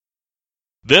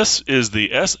This is the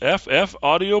SFF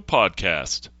Audio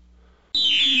Podcast.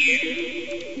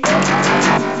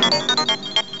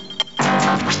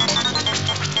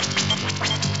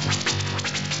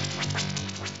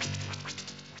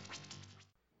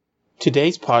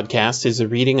 Today's podcast is a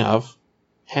reading of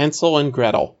Hansel and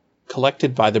Gretel,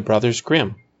 collected by the Brothers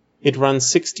Grimm. It runs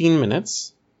 16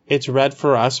 minutes. It's read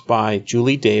for us by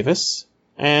Julie Davis,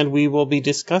 and we will be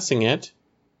discussing it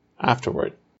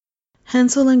afterward.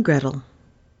 Hansel and Gretel.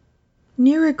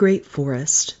 Near a great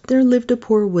forest, there lived a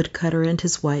poor woodcutter and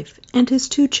his wife and his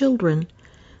 2 children.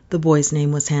 The boy's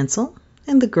name was Hansel,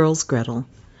 and the girl's Gretel.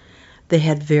 They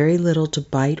had very little to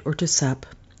bite or to sup,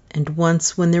 and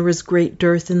once, when there was great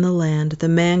dearth in the land, the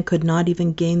man could not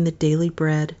even gain the daily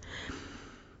bread.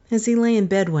 As he lay in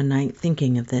bed one night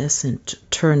thinking of this, and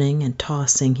turning and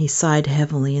tossing, he sighed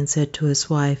heavily and said to his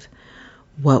wife,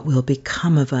 "What will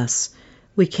become of us?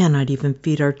 We cannot even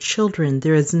feed our children.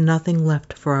 There is nothing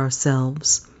left for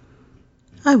ourselves."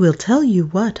 "I will tell you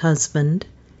what, husband,"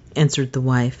 answered the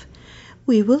wife.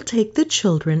 "We will take the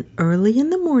children early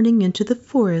in the morning into the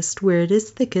forest where it is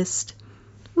thickest.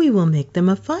 We will make them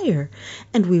a fire,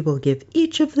 and we will give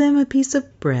each of them a piece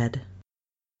of bread.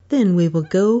 Then we will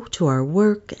go to our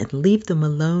work and leave them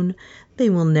alone. They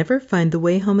will never find the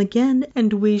way home again,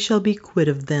 and we shall be quit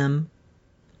of them."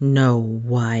 "No,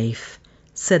 wife,"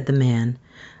 said the man,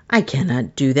 "I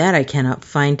cannot do that. I cannot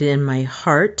find it in my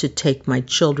heart to take my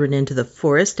children into the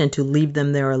forest and to leave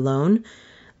them there alone.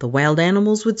 The wild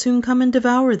animals would soon come and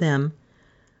devour them."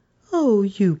 "Oh,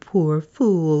 you poor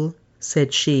fool,"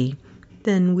 said she,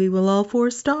 "then we will all 4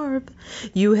 starve.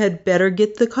 You had better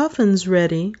get the coffins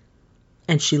ready."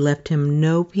 And she left him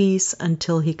no peace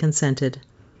until he consented.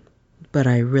 "But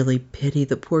I really pity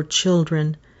the poor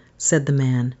children," said the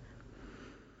man.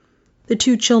 The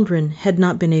 2 children had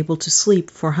not been able to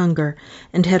sleep for hunger,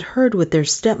 and had heard what their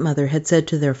stepmother had said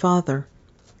to their father.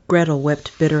 Gretel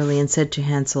wept bitterly and said to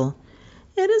Hansel,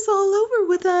 "It is all over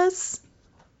with us."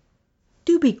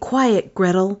 "Do be quiet,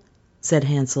 Gretel," said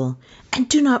Hansel, "and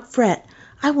do not fret.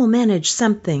 I will manage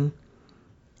something."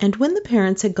 And when the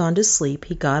parents had gone to sleep,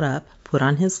 he got up, put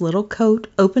on his little coat,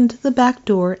 opened the back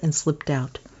door, and slipped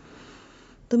out.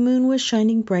 The moon was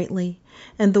shining brightly,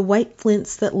 and the white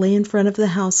flints that lay in front of the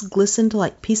house glistened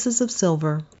like pieces of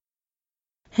silver.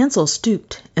 Hansel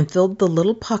stooped and filled the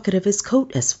little pocket of his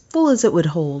coat as full as it would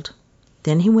hold.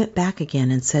 Then he went back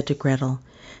again and said to Gretel,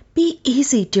 "Be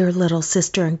easy, dear little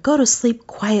sister, and go to sleep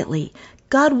quietly.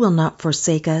 God will not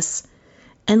forsake us,"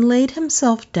 and laid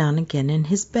himself down again in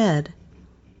his bed.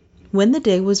 When the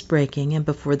day was breaking, and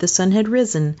before the sun had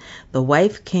risen, the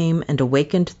wife came and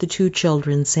awakened the 2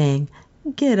 children, saying,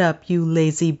 "Get up, you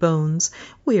lazy bones.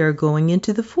 We are going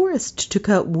into the forest to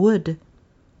cut wood."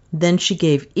 Then she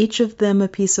gave each of them a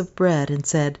piece of bread and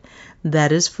said,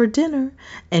 "That is for dinner,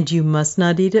 and you must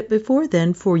not eat it before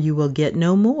then, for you will get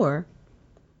no more."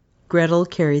 Gretel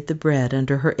carried the bread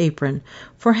under her apron,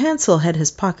 for Hansel had his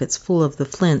pockets full of the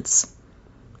flints.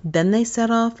 Then they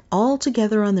set off all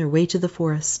together on their way to the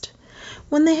forest.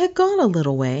 When they had gone a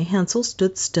little way, Hansel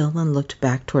stood still and looked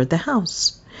back toward the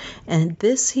house. And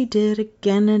this he did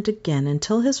again and again,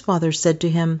 until his father said to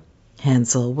him,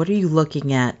 "Hansel, what are you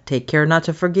looking at? Take care not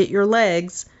to forget your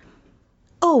legs."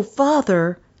 "Oh,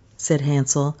 father," said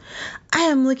Hansel, "I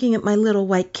am looking at my little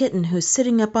white kitten who's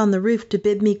sitting up on the roof to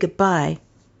bid me goodbye."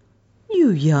 "You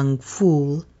young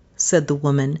fool," said the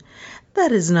woman,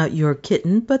 "that is not your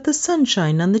kitten, but the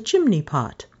sunshine on the chimney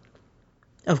pot."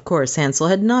 Of course Hansel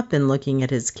had not been looking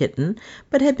at his kitten,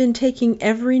 but had been taking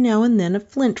every now and then a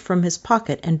flint from his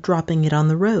pocket and dropping it on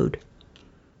the road.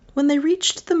 When they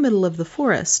reached the middle of the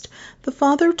forest, the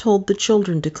father told the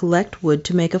children to collect wood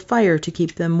to make a fire to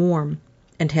keep them warm,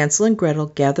 and Hansel and Gretel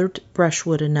gathered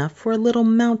brushwood enough for a little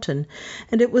mountain,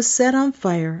 and it was set on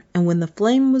fire, and when the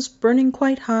flame was burning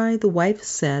quite high, the wife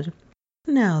said,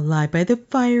 "Now lie by the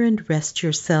fire and rest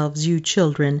yourselves, you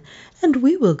children, and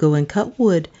we will go and cut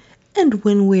wood, and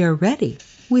when we are ready,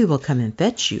 we will come and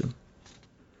fetch you."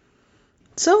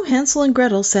 So Hansel and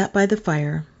Gretel sat by the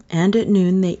fire, and at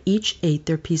noon they each ate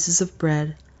their pieces of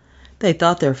bread. They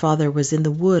thought their father was in the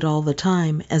wood all the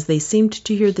time, as they seemed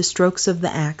to hear the strokes of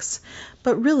the axe,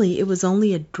 but really it was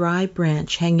only a dry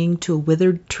branch hanging to a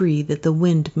withered tree that the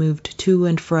wind moved to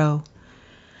and fro.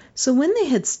 So when they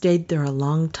had stayed there a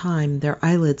long time, their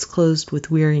eyelids closed with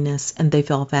weariness, and they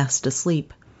fell fast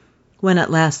asleep. When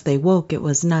at last they woke, it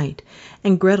was night,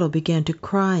 and Gretel began to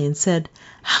cry and said,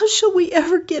 "How shall we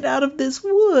ever get out of this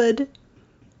wood?"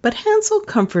 But Hansel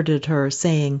comforted her,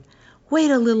 saying,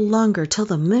 "Wait a little longer till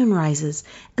the moon rises,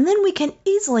 and then we can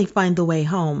easily find the way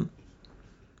home."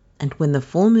 And when the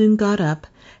full moon got up,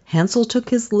 Hansel took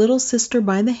his little sister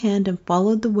by the hand and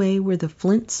followed the way where the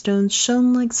flint stones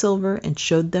shone like silver and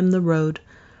showed them the road.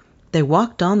 They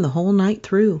walked on the whole night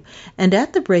through, and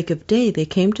at the break of day they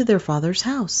came to their father's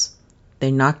house.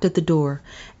 They knocked at the door,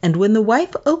 and when the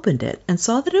wife opened it and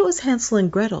saw that it was Hansel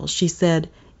and Gretel, she said,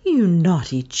 "You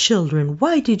naughty children,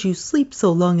 why did you sleep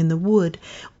so long in the wood?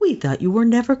 We thought you were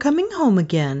never coming home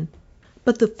again."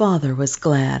 But the father was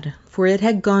glad, for it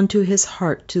had gone to his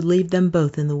heart to leave them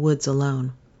both in the woods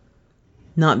alone.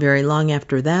 Not very long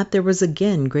after that there was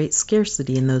again great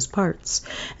scarcity in those parts,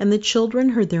 and the children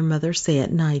heard their mother say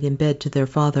at night in bed to their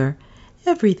father,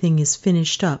 "Everything is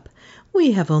finished up.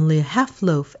 We have only a half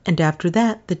loaf, and after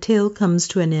that the tale comes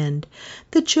to an end.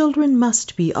 The children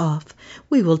must be off.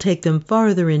 We will take them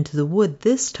farther into the wood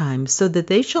this time, so that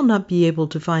they shall not be able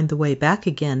to find the way back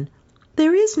again.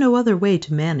 There is no other way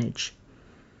to manage."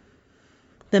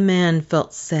 The man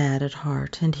felt sad at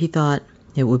heart, and he thought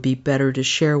it would be better to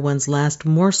share one's last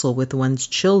morsel with one's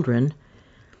children.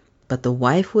 But the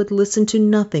wife would listen to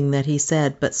nothing that he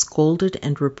said, but scolded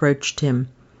and reproached him.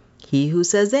 He who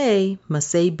says A must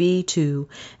say B too,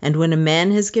 and when a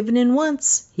man has given in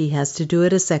once, he has to do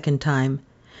it a second time.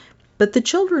 But the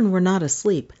children were not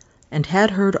asleep, and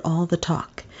had heard all the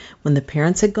talk. When the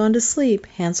parents had gone to sleep,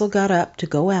 Hansel got up to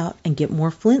go out and get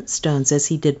more flint stones as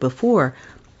he did before,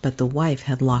 but the wife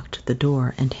had locked the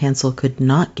door, and Hansel could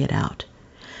not get out.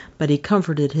 But he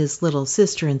comforted his little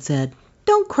sister and said,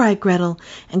 "Don't cry, Gretel,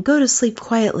 and go to sleep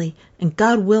quietly, and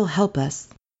God will help us."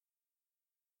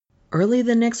 Early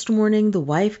the next morning the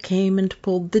wife came and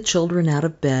pulled the children out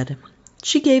of bed.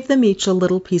 She gave them each a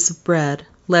little piece of bread,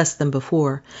 less than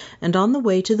before, and on the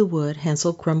way to the wood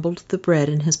Hansel crumbled the bread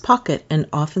in his pocket and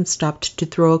often stopped to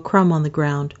throw a crumb on the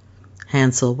ground.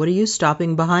 "Hansel, what are you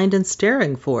stopping behind and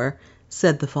staring for?"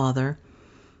 said the father.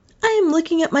 "I am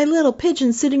looking at my little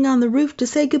pigeon sitting on the roof to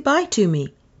say goodbye to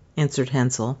me," answered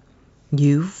Hansel.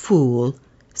 "You fool,"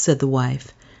 said the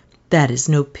wife. "That is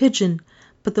no pigeon,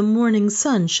 but the morning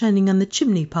sun shining on the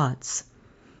chimney pots."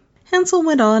 Hansel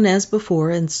went on as before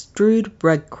and strewed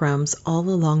breadcrumbs all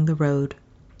along the road.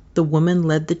 The woman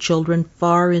led the children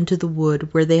far into the wood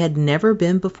where they had never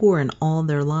been before in all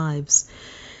their lives.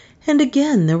 And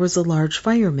again there was a large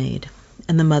fire made,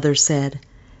 and the mother said,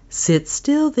 "Sit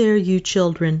still there, you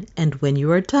children, and when you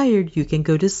are tired you can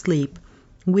go to sleep.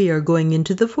 We are going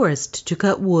into the forest to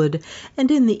cut wood,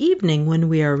 and in the evening when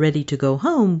we are ready to go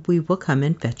home we will come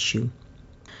and fetch you."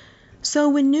 So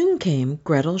when noon came,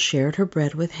 Gretel shared her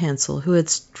bread with Hansel, who had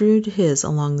strewed his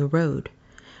along the road.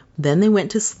 Then they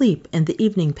went to sleep, and the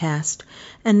evening passed,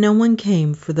 and no one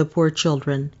came for the poor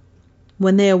children.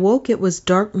 When they awoke it was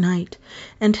dark night,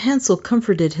 and Hansel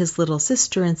comforted his little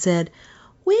sister and said,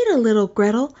 "Wait a little,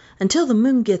 Gretel, until the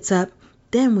moon gets up.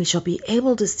 Then we shall be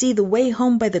able to see the way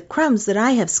home by the crumbs that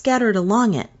I have scattered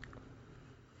along it."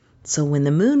 So when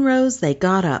the moon rose they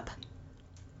got up.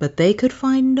 But they could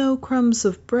find no crumbs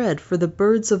of bread, for the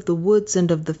birds of the woods and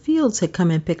of the fields had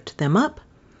come and picked them up.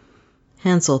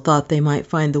 Hansel thought they might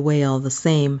find the way all the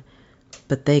same,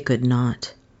 but they could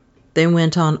not. They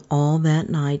went on all that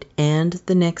night and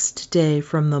the next day,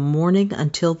 from the morning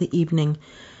until the evening,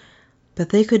 but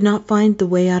they could not find the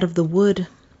way out of the wood,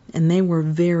 and they were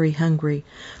very hungry,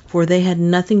 for they had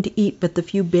nothing to eat but the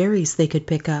few berries they could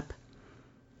pick up.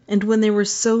 And when they were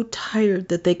so tired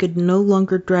that they could no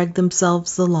longer drag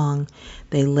themselves along,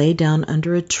 they lay down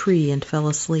under a tree and fell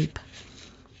asleep.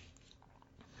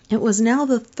 It was now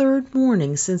the third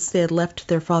morning since they had left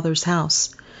their father's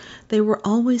house. They were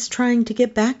always trying to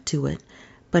get back to it,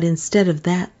 but instead of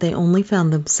that they only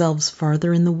found themselves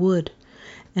farther in the wood,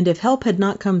 and if help had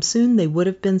not come soon they would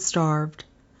have been starved.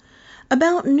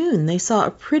 About noon they saw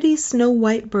a pretty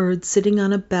snow-white bird sitting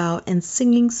on a bough and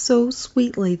singing so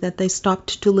sweetly that they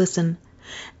stopped to listen.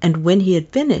 And when he had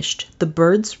finished, the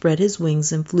bird spread his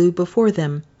wings and flew before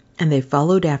them, and they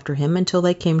followed after him until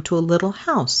they came to a little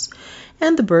house,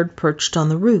 and the bird perched on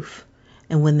the roof.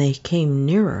 And when they came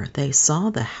nearer, they saw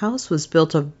the house was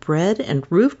built of bread and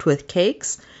roofed with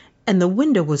cakes, and the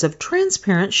window was of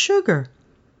transparent sugar.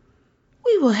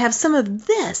 "We will have some of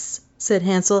this," said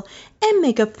Hansel, "and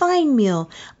make a fine meal.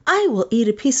 I will eat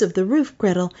a piece of the roof,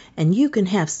 Gretel, and you can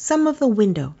have some of the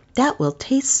window. That will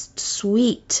taste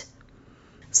sweet."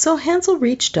 So Hansel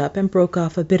reached up and broke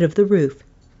off a bit of the roof,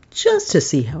 just to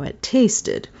see how it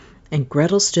tasted, and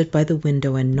Gretel stood by the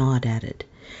window and gnawed at it.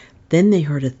 Then they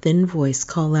heard a thin voice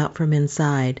call out from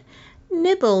inside,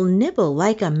 "Nibble, nibble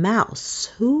like a mouse.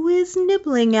 Who is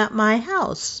nibbling at my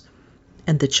house?"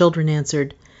 And the children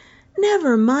answered,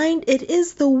 "Never mind, it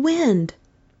is the wind."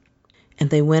 And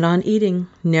they went on eating,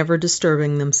 never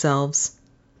disturbing themselves.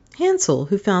 Hansel,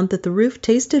 who found that the roof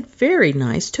tasted very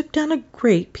nice, took down a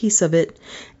great piece of it,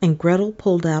 and Gretel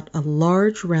pulled out a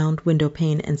large round window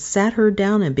pane and sat her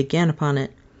down and began upon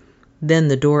it. Then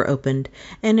the door opened,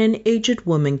 and an aged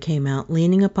woman came out,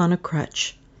 leaning upon a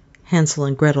crutch. Hansel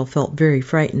and Gretel felt very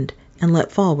frightened, and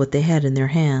let fall what they had in their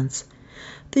hands.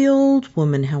 The old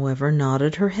woman, however,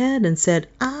 nodded her head and said,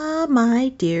 "Ah, my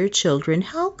dear children,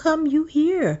 how come you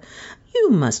here? You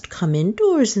must come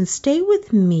indoors and stay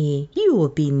with me. You will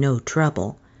be no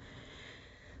trouble."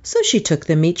 So she took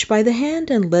them each by the hand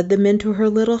and led them into her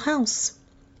little house.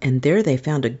 And there they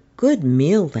found a good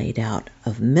meal laid out,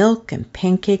 of milk and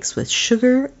pancakes with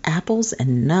sugar, apples,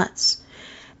 and nuts.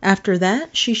 After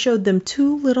that she showed them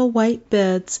 2 little white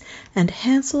beds, and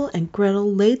Hansel and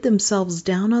Gretel laid themselves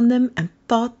down on them and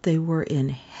thought they were in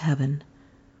heaven.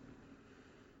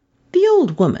 The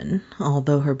old woman,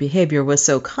 although her behavior was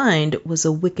so kind, was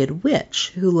a wicked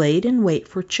witch who laid in wait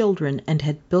for children and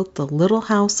had built the little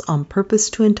house on purpose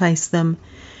to entice them.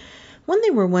 When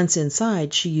they were once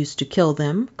inside, she used to kill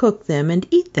them, cook them, and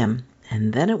eat them,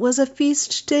 and then it was a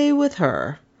feast day with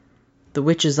her. The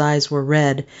witch's eyes were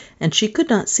red, and she could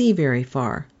not see very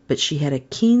far, but she had a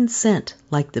keen scent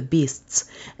like the beasts,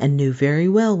 and knew very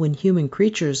well when human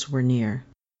creatures were near.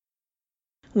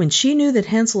 When she knew that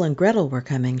Hansel and Gretel were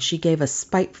coming, she gave a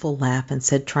spiteful laugh and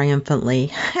said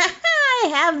triumphantly,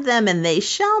 "I have them, and they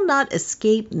shall not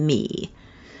escape me."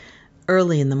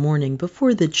 Early in the morning,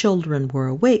 before the children were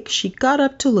awake, she got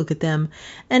up to look at them,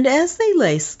 and as they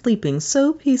lay sleeping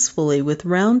so peacefully with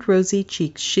round rosy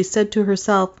cheeks, she said to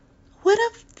herself, "What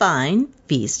a fine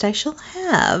feast I shall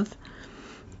have."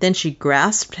 Then she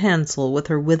grasped Hansel with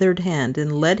her withered hand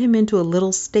and led him into a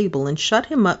little stable and shut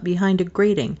him up behind a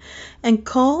grating, and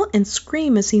call and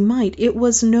scream as he might, it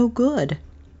was no good.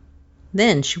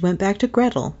 Then she went back to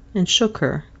Gretel and shook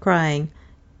her, crying,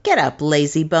 "Get up,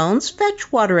 lazy bones,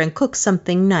 fetch water and cook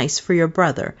something nice for your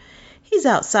brother. He's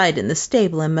outside in the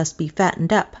stable and must be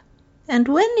fattened up, and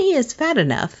when he is fat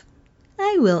enough,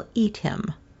 I will eat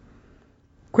him."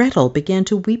 Gretel began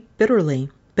to weep bitterly,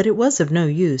 but it was of no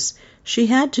use. She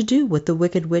had to do what the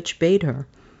wicked witch bade her.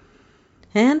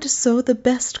 And so the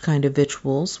best kind of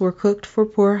victuals were cooked for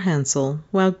poor Hansel,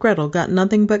 while Gretel got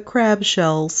nothing but crab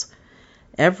shells.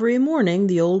 Every morning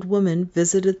the old woman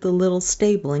visited the little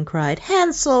stable and cried,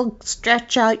 "Hansel,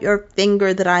 stretch out your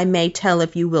finger that I may tell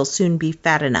if you will soon be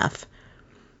fat enough."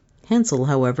 Hansel,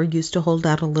 however, used to hold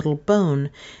out a little bone,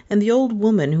 and the old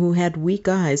woman, who had weak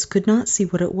eyes, could not see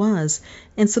what it was,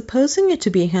 and supposing it to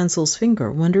be Hansel's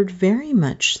finger, wondered very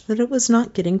much that it was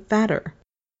not getting fatter.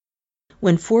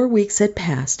 When 4 weeks had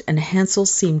passed, and Hansel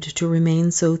seemed to remain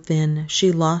so thin,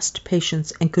 she lost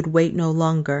patience and could wait no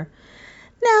longer.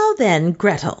 "Now then,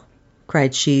 Gretel,"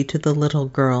 cried she to the little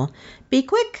girl, "be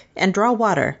quick and draw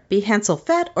water. Be Hansel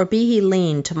fat or be he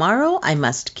lean, tomorrow I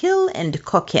must kill and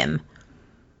cook him."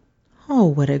 Oh,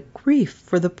 what a grief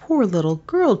for the poor little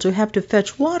girl to have to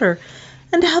fetch water,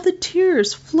 and how the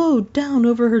tears flowed down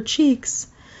over her cheeks.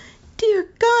 "Dear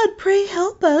God, pray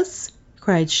help us,"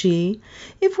 cried she.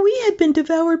 "If we had been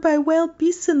devoured by wild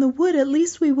beasts in the wood, at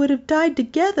least we would have died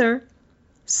together."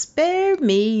 "Spare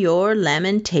me your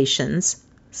lamentations,"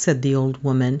 said the old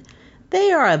woman.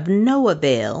 "They are of no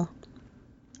avail."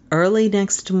 Early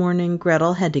next morning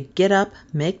Gretel had to get up,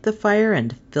 make the fire,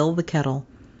 and fill the kettle.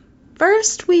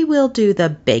 "First we will do the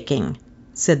baking,"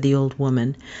 said the old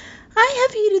woman. "I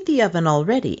have heated the oven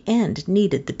already and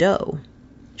kneaded the dough."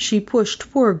 She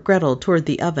pushed poor Gretel toward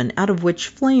the oven, out of which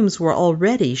flames were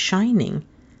already shining.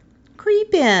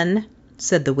 "Creep in,"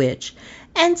 said the witch,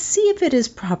 "and see if it is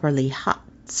properly hot,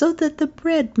 so that the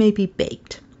bread may be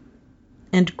baked."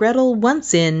 And Gretel,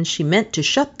 once in, she meant to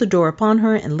shut the door upon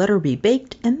her and let her be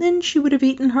baked, and then she would have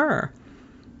eaten her.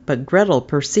 But Gretel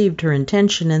perceived her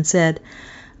intention and said,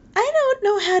 "I don't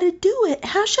know how to do it.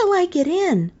 How shall I get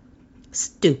in?"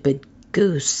 "Stupid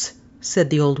goose," said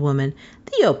the old woman.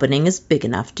 "The opening is big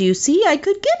enough. Do you see? I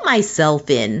could get myself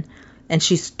in." And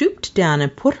she stooped down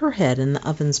and put her head in the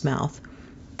oven's mouth.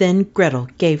 Then Gretel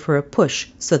gave her a push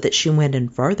so that she went in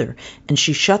farther, and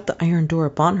she shut the iron door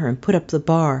upon her and put up the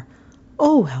bar.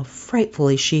 Oh, how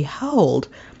frightfully she howled!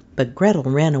 But Gretel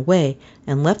ran away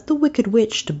and left the wicked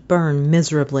witch to burn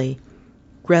miserably.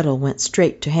 Gretel went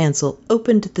straight to Hansel,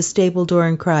 opened the stable door,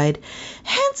 and cried,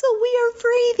 "Hansel, we are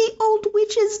free! The old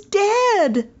witch is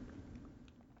dead!"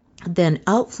 Then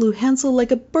out flew Hansel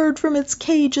like a bird from its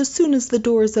cage as soon as the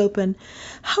doors opened.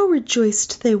 How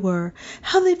rejoiced they were!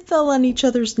 How they fell on each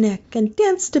other's neck, and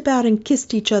danced about and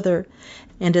kissed each other!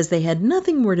 And as they had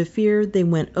nothing more to fear, they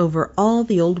went over all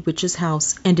the old witch's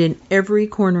house, and in every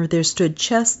corner there stood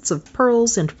chests of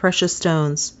pearls and precious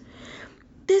stones.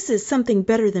 "This is something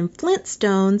better than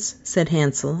Flintstones," said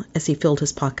Hansel as he filled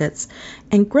his pockets,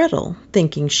 and Gretel,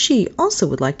 thinking she also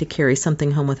would like to carry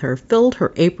something home with her, filled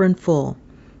her apron full.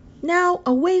 "Now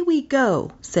away we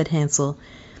go," said Hansel,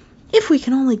 "if we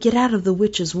can only get out of the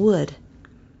witch's wood."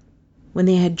 When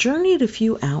they had journeyed a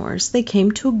few hours, they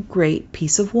came to a great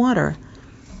piece of water.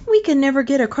 "We can never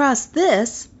get across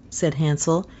this," said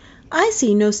Hansel. "I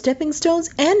see no stepping stones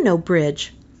and no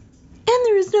bridge." "And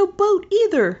there is no boat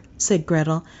either," said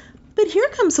Gretel. "But here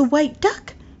comes a white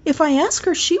duck. If I ask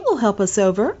her, she will help us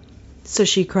over." So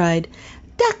she cried,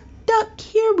 "Duck, duck,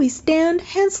 here we stand,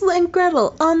 Hansel and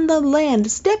Gretel on the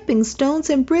land. Stepping stones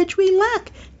and bridge we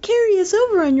lack. Carry us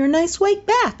over on your nice white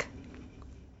back."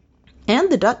 And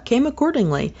the duck came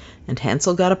accordingly, and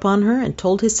Hansel got upon her and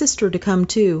told his sister to come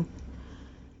too.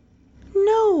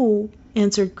 "No,"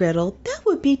 answered Gretel, "that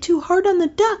would be too hard on the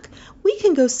duck. We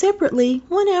can go separately,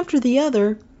 one after the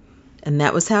other." And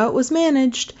that was how it was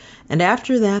managed, and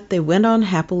after that they went on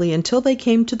happily until they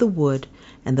came to the wood,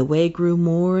 and the way grew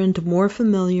more and more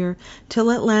familiar,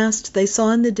 till at last they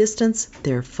saw in the distance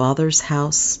their father's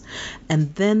house.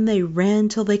 And then they ran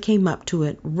till they came up to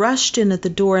it, rushed in at the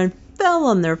door, and fell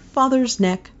on their father's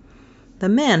neck. The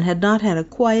man had not had a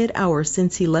quiet hour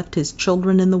since he left his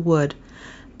children in the wood,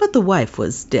 but the wife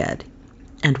was dead.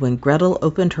 And when Gretel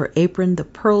opened her apron, the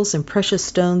pearls and precious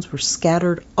stones were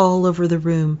scattered all over the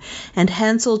room, and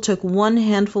Hansel took one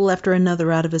handful after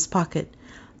another out of his pocket.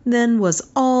 Then was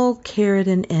all care at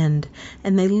an end,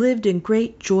 and they lived in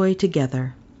great joy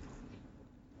together.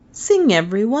 "Sing,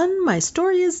 everyone, my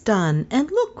story is done,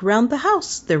 and look round the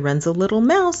house, there runs a little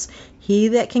mouse. He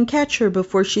that can catch her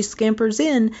before she scampers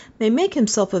in may make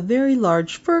himself a very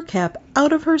large fur cap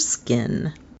out of her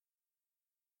skin."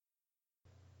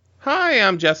 Hi,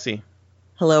 I'm Jesse.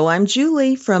 Hello, I'm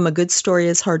Julie from A Good Story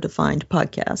is Hard to Find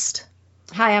podcast.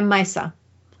 Hi, I'm Misa.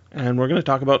 And we're going to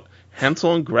talk about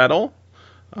Hansel and Gretel,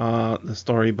 the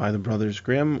story by the Brothers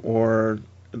Grimm, or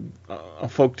a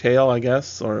folk tale, I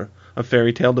guess, or a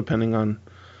fairy tale, depending on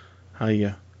how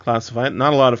you classify it.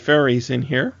 Not a lot of fairies in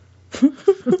here.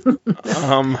 But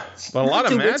a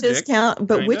lot of magic. Witches count,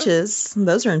 but kinda. Witches,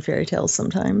 those are in fairy tales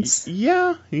sometimes.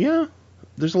 Yeah.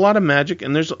 There's a lot of magic,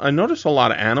 and I noticed a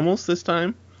lot of animals this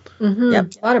time. Mm-hmm.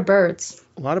 Yep. A lot of birds.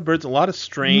 A lot of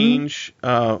strange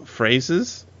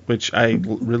phrases, which I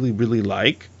really, really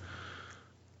like.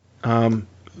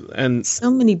 And so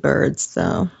many birds,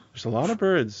 though. There's a lot of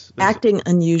birds. Acting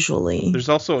unusually. There's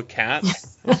also a cat,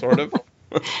 sort of.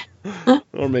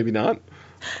 Or maybe not.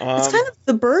 It's kind of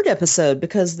the bird episode,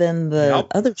 because then the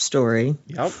other story.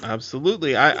 Yep,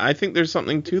 absolutely. I think there's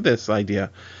something to this idea.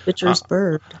 Witcher's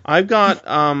bird. I've got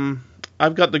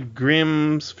the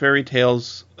Grimm's fairy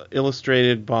tales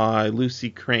illustrated by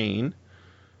Lucy Crane.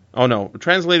 Oh no,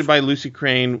 translated by Lucy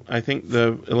Crane. I think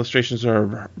the illustrations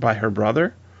are by her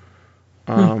brother.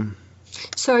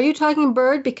 So are you talking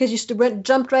bird because you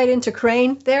jumped right into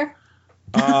crane there?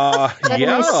 Yeah.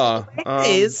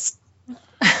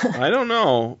 I don't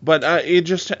know, but it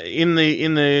just in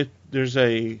the there's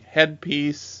a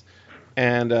headpiece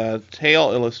and a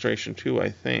tail illustration too, I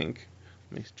think.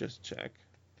 Let me just check.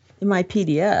 In my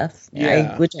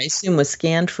PDF, which I assume was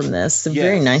scanned from this, some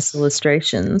very nice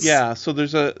illustrations. Yeah, so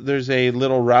there's a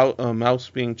little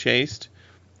mouse being chased,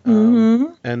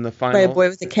 and the final by a boy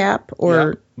with a cap,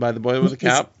 or by the boy with a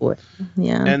cap. Boy.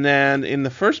 Yeah, and then in the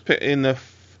first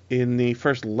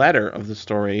letter of the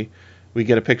story, we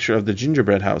get a picture of the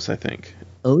gingerbread house, I think.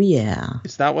 Oh, yeah.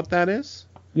 Is that what that is?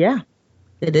 Yeah,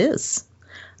 it is.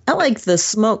 I like the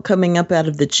smoke coming up out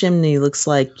of the chimney. Looks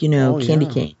like, candy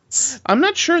canes. I'm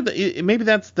not sure. Maybe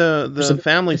that's the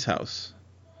family's house.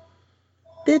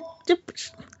 That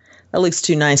looks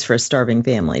too nice for a starving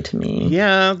family to me.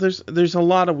 Yeah, there's a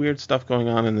lot of weird stuff going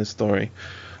on in this story.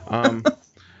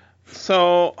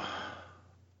 So,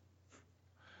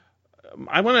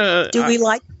 I want to... Do we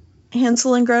like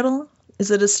Hansel and Gretel? Is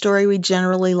it a story we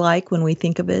generally like when we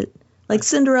think of it? Like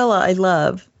Cinderella, I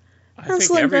love. I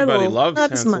think everybody loves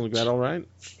Hansel and Gretel, right?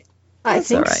 I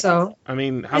think so. I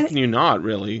mean, how can you not,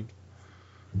 really?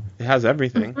 It has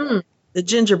everything. Mm-hmm. The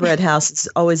gingerbread house is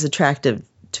always attractive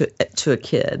to a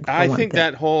kid. I think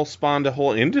that spawned a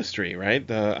whole industry, right?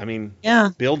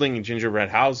 Building gingerbread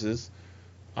houses.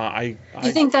 You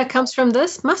think that comes from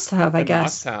this? Must have, I guess.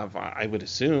 Must have, I would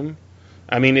assume.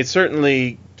 I mean, it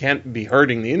certainly can't be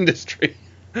hurting the industry.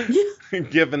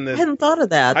 Given that, I hadn't thought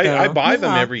of that. I buy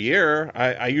them every year.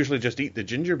 I usually just eat the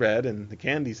gingerbread and the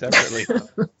candy separately.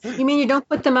 You mean you don't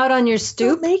put them out on your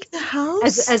stoop? Don't make the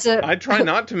house. I try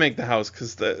not to make the house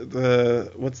because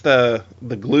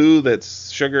the glue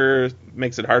that's sugar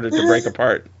makes it harder to break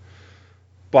apart.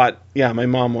 But yeah, my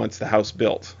mom wants the house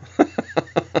built.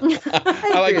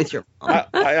 I agree with your mom.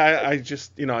 I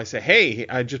just, I say, hey,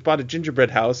 I just bought a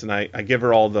gingerbread house, and I give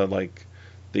her all the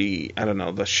I don't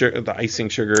know, the icing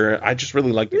sugar. I just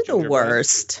really like You're the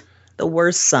worst. The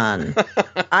worst son.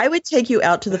 I would take you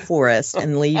out to the forest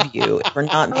and leave you if we're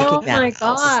not making Oh that my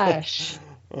house.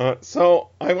 gosh. So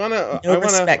I want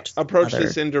to approach mother.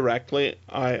 this indirectly.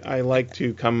 I like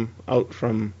to come out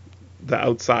from the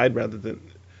outside rather than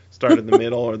start in the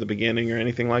middle or the beginning or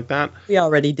anything like that. We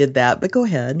already did that, but go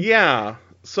ahead. Yeah.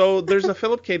 So there's a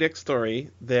Philip K. Dick story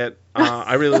that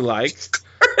I really like.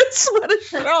 What a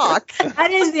shock.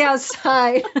 That is the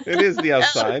outside. It is the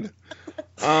outside.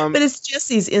 But it's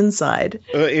Jesse's inside.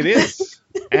 It is.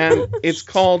 And it's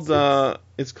called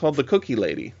The Cookie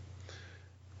Lady.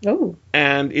 Oh.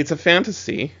 And it's a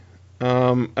fantasy,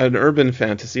 an urban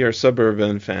fantasy or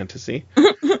suburban fantasy,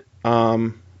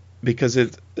 because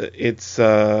it's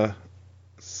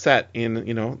set in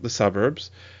the suburbs,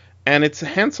 and it's a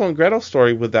Hansel and Gretel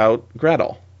story without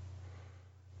Gretel,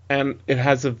 and it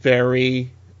has a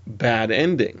very bad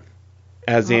ending,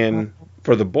 as in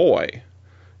for the boy.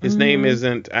 His name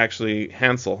isn't actually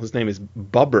Hansel. His name is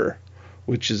Bubber,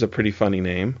 which is a pretty funny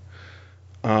name.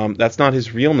 That's not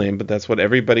his real name, but that's what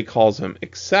everybody calls him,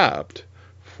 except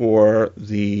for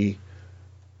the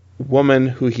woman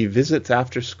who he visits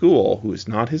after school, who is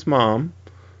not his mom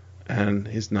and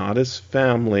is not his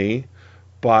family,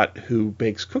 but who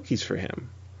bakes cookies for him.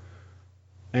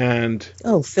 And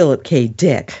Philip K.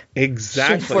 Dick.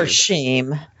 Exactly. For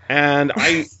shame. And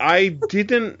I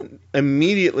didn't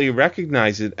immediately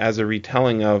recognize it as a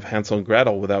retelling of Hansel and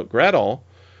Gretel without Gretel,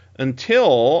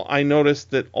 until I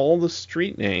noticed that all the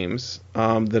street names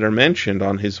that are mentioned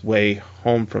on his way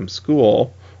home from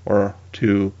school or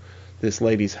to this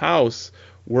lady's house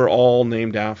were all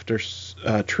named after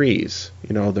trees.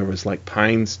 There was like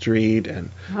Pine Street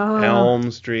and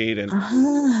Elm Street, and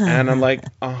I'm like,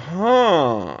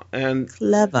 and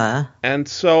clever. And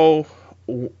so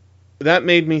that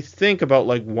made me think about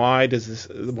why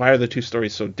are the two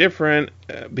stories so different?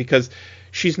 Because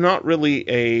she's not really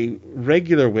a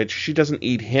regular witch. She doesn't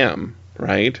eat him,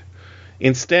 right?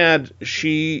 Instead,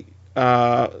 she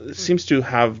seems to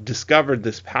have discovered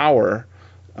this power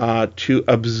to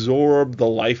absorb the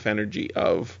life energy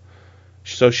of.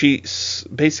 So she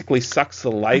basically sucks the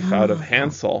life out of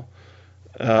Hansel,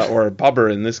 or Bubber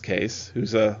in this case,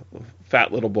 who's a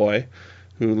fat little boy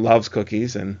who loves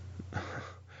cookies and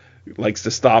likes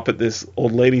to stop at this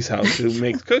old lady's house who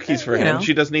makes cookies for him.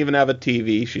 She doesn't even have a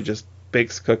TV. She just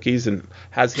bakes cookies and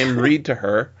has him read to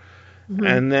her.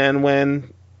 And then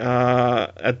when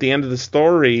at the end of the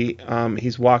story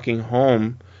he's walking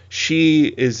home, she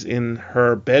is in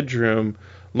her bedroom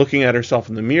looking at herself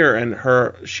in the mirror, and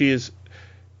she's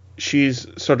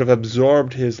sort of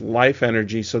absorbed his life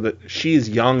energy so that she is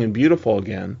young and beautiful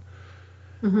again.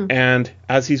 And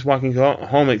as he's walking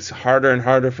home, it's harder and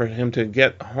harder for him to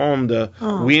get home. The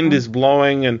wind is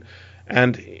blowing,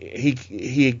 and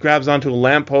he grabs onto a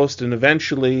lamppost, and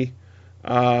eventually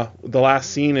the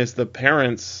last scene is the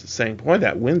parents saying, "Boy,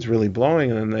 that wind's really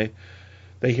blowing," and then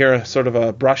they hear a sort of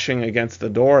a brushing against the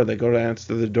door. They go to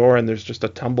answer the door, and there's just a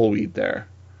tumbleweed there.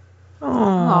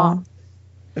 Aww.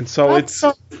 And so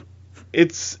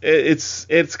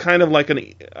it's kind of like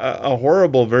a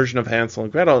horrible version of Hansel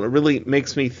and Gretel. It really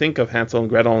makes me think of Hansel and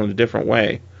Gretel in a different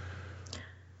way.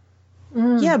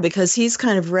 Yeah, because he's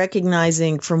kind of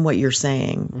recognizing from what you're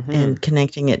saying and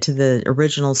connecting it to the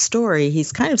original story.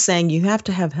 He's kind of saying you have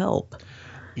to have help.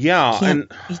 Yeah,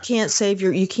 you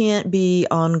can't be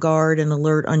on guard and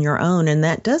alert on your own. And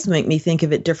that does make me think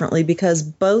of it differently, because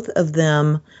both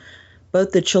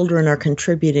the children are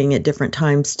contributing at different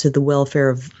times to the welfare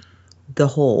of the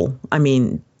whole. I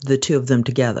mean, the two of them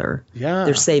together. Yeah.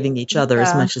 They're saving each other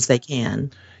as much as they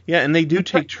can. Yeah, and they do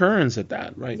take turns at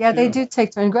that, right? Yeah, they do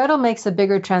take turns. Gretel makes a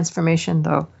bigger transformation,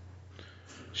 though.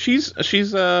 She's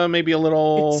maybe a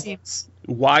little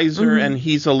wiser, and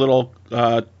he's a little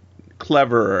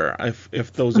cleverer,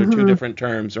 if those are two different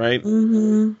terms, right?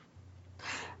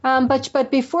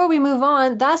 But before we move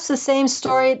on, that's the same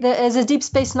story as a Deep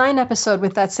Space Nine episode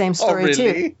with that same story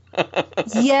too.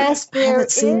 Yes, there I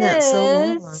haven't seen that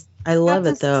so long. I love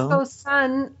it though. Cisco's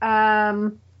son,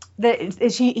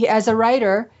 as a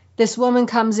writer, this woman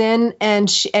comes in and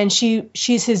she's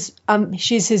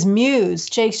his muse.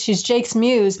 She's Jake's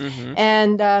muse,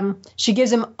 and she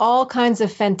gives him all kinds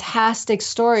of fantastic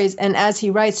stories. And as he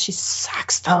writes, she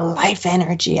sucks the life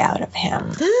energy out of him.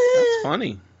 That's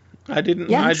funny. I didn't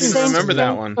remember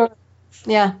that one.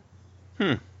 Yeah.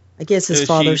 I guess his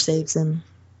father saves him.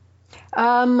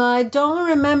 I don't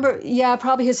remember. Yeah,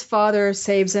 probably his father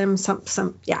saves him.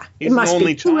 Yeah. He's it must an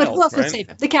only be. child, Who else would right? save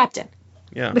him? The captain.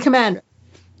 Yeah. The commander.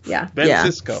 Yeah. Ben Yeah.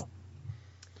 Sisko.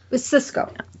 It's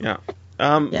Cisco. Yeah.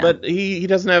 Yeah. But he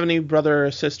doesn't have any brother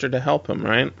or sister to help him,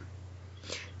 right?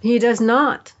 He does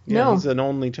not. Yeah, No. he's an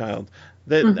only child.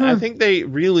 I think they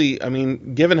really, I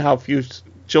mean, given how few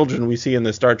children we see in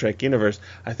the Star Trek universe,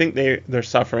 I think they're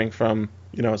suffering from,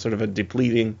 sort of a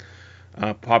depleting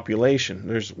population.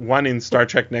 There's one in Star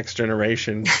Trek Next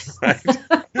Generation, right?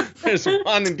 There's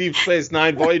one in Deep Space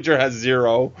Nine. Voyager has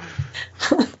 0.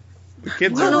 The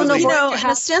kids are really... and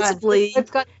ostensibly...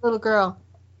 It's got a little girl.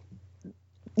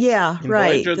 Yeah, In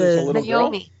right. Voyager, there's a little girl?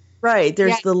 Naomi. Right,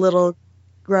 there's Yeah. the little...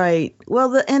 Right.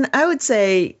 Well, and I would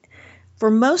say for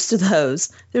most of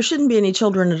those, there shouldn't be any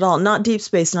children at all. Not Deep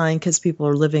Space Nine because people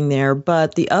are living there,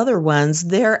 but the other ones,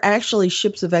 they're actually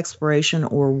ships of exploration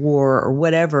or war or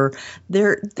whatever.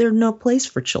 They're no place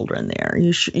for children there.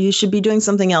 You should be doing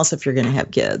something else if you're going to have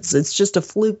kids. It's just a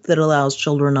fluke that allows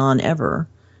children on ever.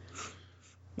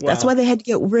 Wow. That's why they had to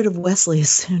get rid of Wesley as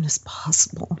soon as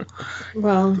possible.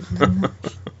 Well,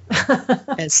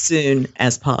 As soon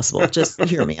as possible. Just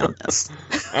hear me on this.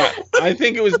 I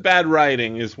think it was bad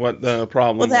writing is what the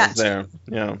problem was there.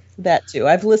 Yeah. That too.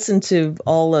 I've listened to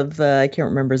all of, I can't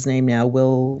remember his name now,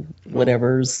 Will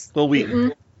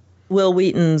Wheaton. Will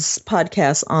Wheaton's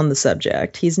podcast on the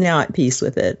subject. He's now at peace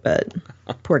with it, but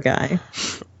poor guy.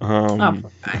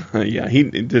 Yeah, he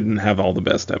didn't have all the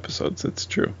best episodes. It's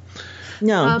true.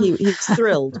 No, he's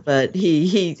thrilled, but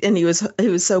he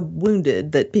was so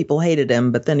wounded that people hated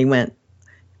him. But then he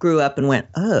grew up and went,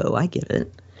 oh, I get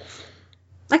it.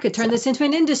 I could turn this into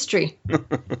an industry.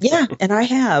 Yeah, and I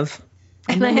have.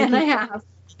 And I have.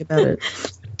 Think about it.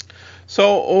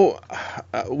 So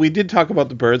we did talk about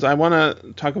the birds. I want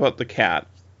to talk about the cat.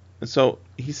 So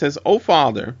he says, "Oh,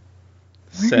 father,"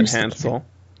 said Hansel,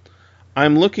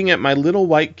 "I'm looking at my little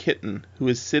white kitten who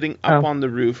is sitting up on the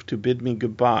roof to bid me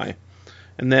goodbye."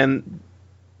 And then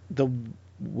the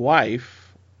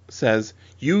wife says,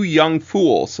 "You young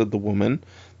fool," said the woman,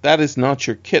 "that is not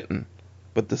your kitten,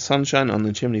 but the sunshine on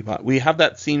the chimney pot." We have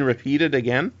that scene repeated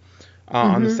again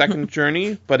on the second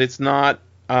journey, but it's not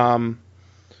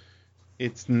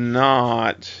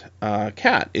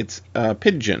cat. It's a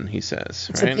pigeon, he says.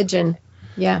 It's right? a pigeon.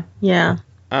 Yeah. Yeah.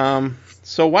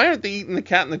 So why aren't they eating the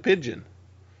cat and the pigeon?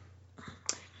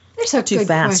 There's a Too good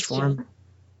fast question. for him.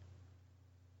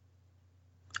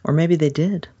 Or maybe they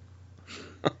did.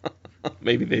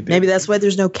 Maybe they did. Maybe that's why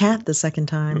there's no cat the second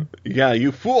time. Yeah,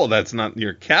 you fool. That's not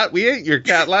your cat. We ate your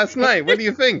cat last night. What do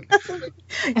you think?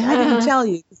 I didn't tell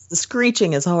you. The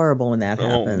screeching is horrible when that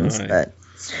happens. My. But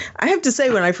I have to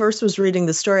say, when I first was reading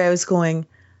the story, I was going,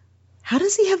 how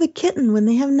does he have a kitten when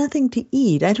they have nothing to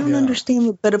eat? I don't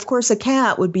understand. But of course, a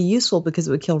cat would be useful because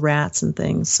it would kill rats and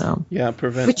things. So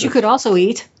prevent. Which you could also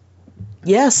eat.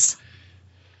 Yes.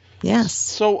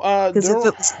 So because if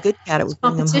it was a good cat, it would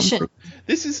bring them home.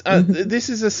 This is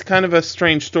a kind of a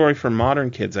strange story for modern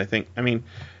kids, I think. I mean,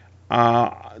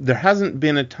 there hasn't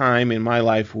been a time in my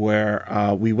life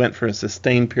where we went for a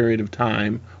sustained period of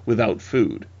time without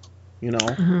food, you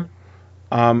know.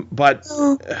 But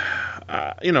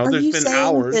there's been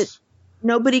hours. That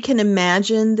nobody can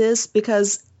imagine this,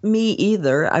 because me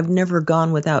either. I've never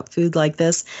gone without food like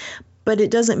this, but it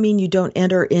doesn't mean you don't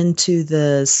enter into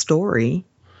the story.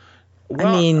 Well,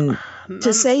 I mean,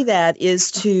 to say that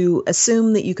is to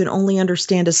assume that you can only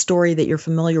understand a story that you're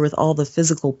familiar with all the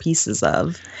physical pieces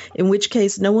of, in which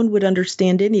case no one would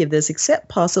understand any of this except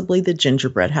possibly the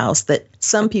gingerbread house that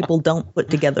some people don't put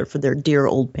together for their dear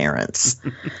old parents.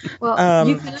 Well,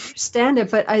 you can understand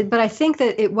it, but I think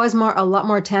that it was a lot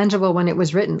more tangible when it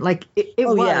was written. Like it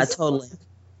was. Yeah, totally.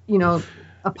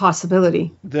 A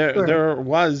possibility. There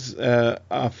was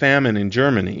a famine in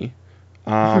Germany.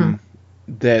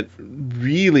 That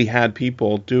really had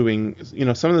people doing,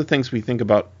 some of the things we think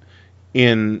about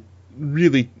in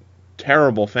really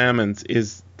terrible famines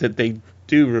is that they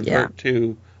do revert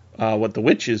to what the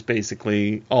witch is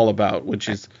basically all about, which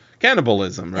is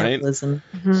cannibalism, right? Cannibalism.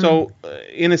 So,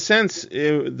 in a sense,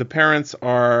 the parents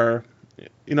are,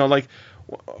 like,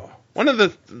 one of the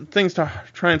things to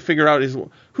try and figure out is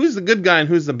who's the good guy and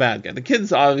who's the bad guy. The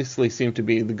kids obviously seem to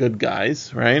be the good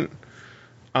guys, right?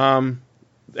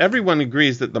 Everyone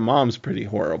agrees that the mom's pretty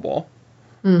horrible,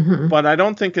 but I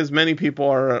don't think as many people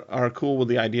are cool with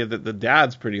the idea that the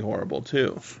dad's pretty horrible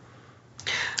too.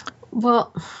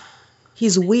 Well,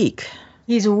 he's weak.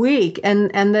 He's weak,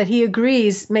 and that he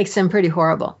agrees makes him pretty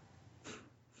horrible.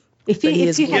 If he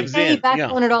had any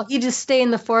backbone at all, he'd just stay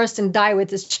in the forest and die with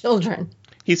his children.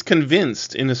 He's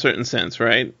convinced, in a certain sense,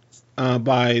 right,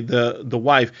 by the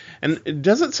wife. And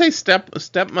does it say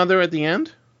stepmother at the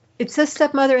end? It says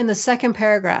stepmother in the second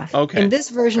paragraph. Okay. In this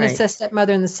version, Right. it says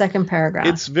stepmother in the second paragraph.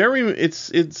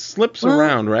 It slips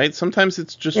around, right? Sometimes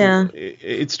it's just,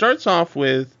 it starts off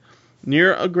with,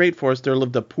 near a great forest there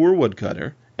lived a poor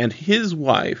woodcutter and his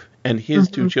wife and his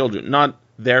two children, not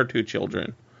their two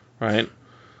children, right?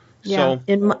 Yeah. So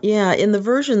In the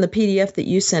version, the PDF that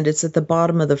you sent, it's at the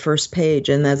bottom of the first page,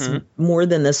 and that's more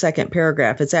than the second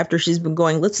paragraph. It's after she's been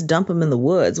going, let's dump them in the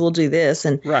woods. We'll do this.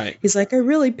 And Right. he's like, I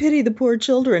really pity the poor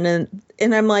children.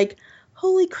 And I'm like,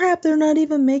 holy crap, they're not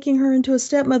even making her into a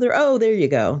stepmother. Oh, there you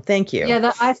go. Thank you.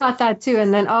 Yeah, I thought that too.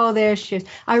 And then, there she is.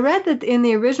 I read that in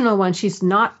the original one, she's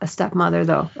not a stepmother,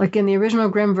 though. Like in the original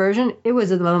Grimm version, it was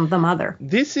the mother.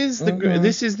 this is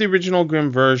the original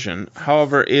Grimm version.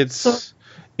 However, it's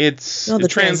the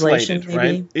translation, translated,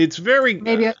 maybe. right? It's very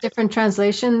Maybe a different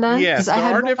translation then? Yes, Because I there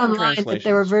had are read different online that translations.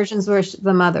 there were versions where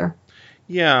the mother.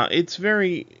 Yeah, it's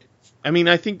very, I mean,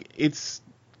 I think it's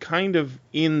kind of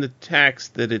in the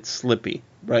text that it's slippy,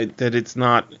 right? That it's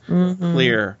not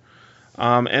clear.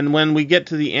 And when we get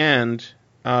to the end,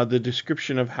 the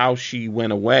description of how she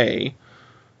went away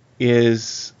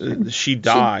is she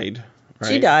died, right?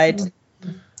 She died.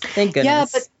 Thank goodness. Yeah,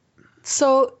 but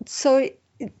so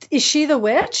is she the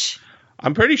witch?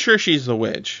 I'm pretty sure she's the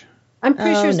witch. I'm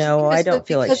pretty Oh, sure. no, I don't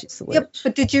feel like she's the witch. Yep,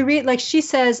 but did you read? Like she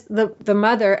says, the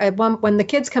mother when the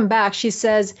kids come back, she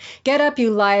says, "Get up, you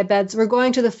lie-a-beds. We're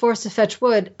going to the forest to fetch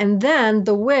wood." And then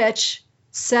the witch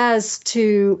says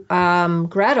to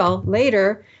Gretel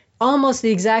later, almost the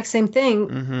exact same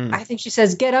thing. I think she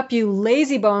says, "Get up, you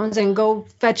lazy bones, and go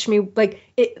fetch me."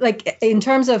 Like in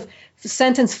terms of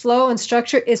sentence flow and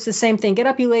structure, it's the same thing. Get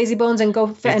up, you lazy bones, and go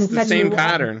fetch me. It's the same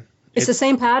pattern. It's the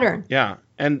same pattern. Yeah.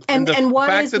 And And the why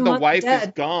fact is that the the mother wife dead?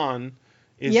 is gone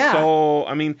is Yeah. so,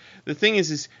 I mean, the thing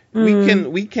is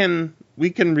we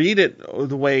can read it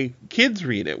the way kids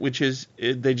read it, which is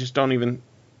they just don't even,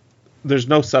 there's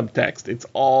no subtext.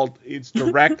 It's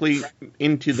directly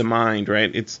into the mind,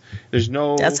 right? There's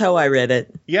no. That's how I read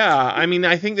it. Yeah, I mean,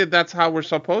 I think that's how we're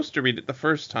supposed to read it the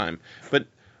first time, but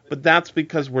that's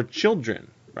because we're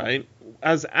children, right?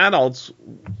 As adults,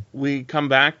 we come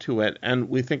back to it and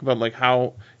we think about like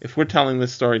how, if we're telling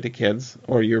this story to kids,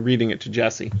 or you're reading it to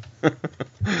Jesse,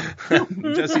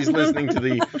 Jesse's listening to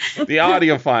the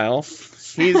audio file.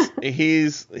 He's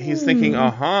thinking,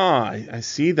 I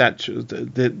see that.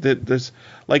 That there's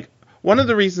like one of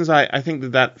the reasons I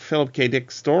think that Philip K. Dick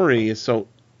story is so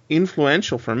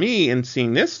influential for me in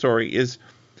seeing this story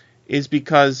is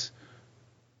because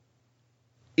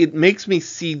it makes me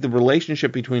see the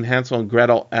relationship between Hansel and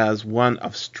Gretel as one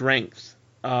of strength,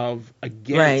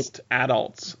 against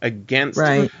adults, against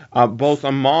both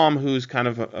a mom who's kind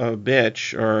of a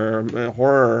bitch or a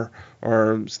horror,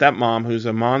 or stepmom who's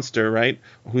a monster, right?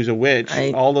 Who's a witch.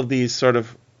 Right. All of these sort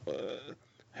of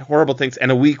horrible things,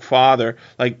 and a weak father.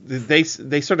 Like they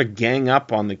sort of gang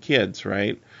up on the kids,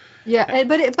 right? Yeah,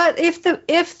 but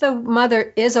if the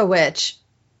mother is a witch,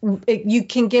 you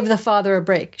can give the father a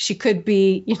break. She could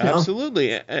be,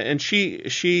 Absolutely, and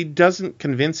she doesn't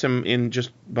convince him in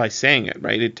just by saying it,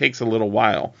 right? It takes a little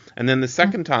while, and then the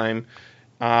second time,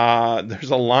 there's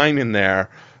a line in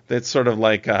there that's sort of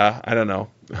like I don't know,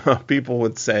 people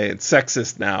would say it's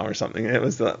sexist now or something. It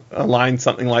was a line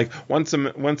something like once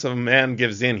a man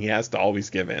gives in, he has to always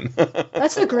give in.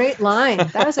 That's a great line.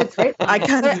 That is a great line. I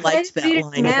kind of But liked I that didn't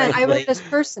read it line. Man, I frankly. wrote this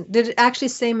person. Did it actually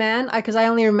say man? Because I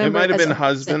only It remember might have as been a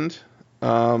husband.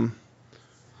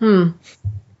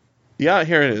 Yeah,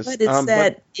 here it is. But it's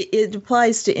that it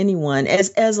applies to anyone,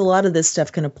 as a lot of this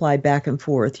stuff can apply back and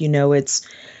forth. It's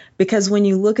because when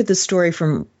you look at the story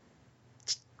from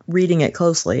reading it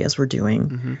closely, as we're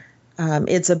doing,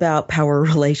 it's about power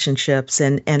relationships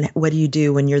and what do you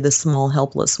do when you're the small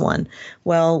helpless one.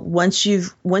 Well, once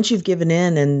you've given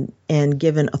in and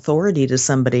given authority to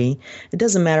somebody, it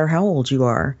doesn't matter how old you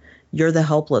are. You're the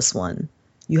helpless one.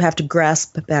 You have to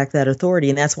grasp back that authority,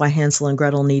 and that's why Hansel and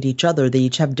Gretel need each other. They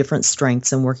each have different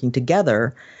strengths, and working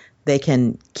together, they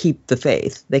can keep the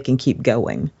faith. They can keep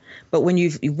going. But when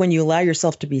you allow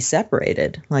yourself to be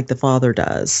separated, like the father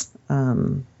does,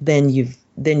 then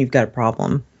you've got a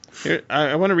problem. Here,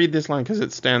 I want to read this line because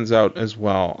it stands out as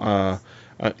well.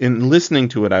 In listening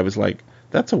to it, I was like,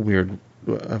 "That's a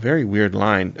very weird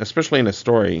line, especially in a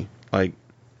story, like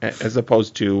as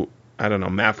opposed to, I don't know,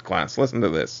 math class. Listen to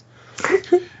this."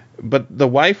 But the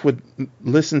wife would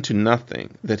listen to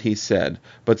nothing that he said,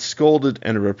 but scolded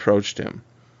and reproached him.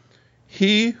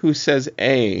 He who says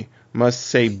A must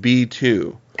say B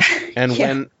too, and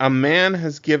when a man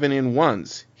has given in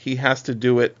once, he has to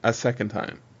do it a second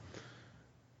time.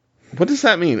 What does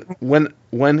that mean?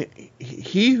 When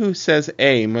he who says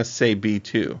A must say B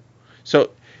too.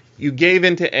 So you gave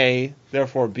into A,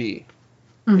 therefore B.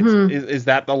 Is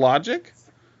that the logic?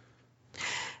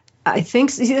 I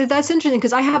think that's interesting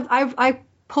because I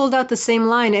pulled out the same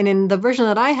line, and in the version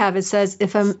that I have, it says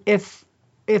if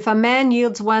a man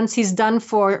yields once, he's done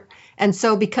for, and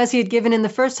so because he had given in the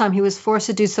first time, he was forced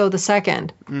to do so the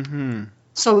second. Mm-hmm.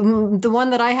 So the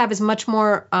one that I have is much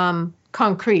more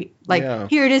concrete. Like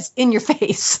here it is in your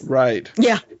face. Right.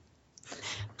 Yeah.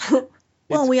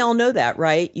 Well, we all know that,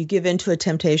 right? You give in to a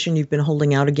temptation you've been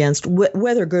holding out against,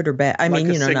 whether good or bad. I mean,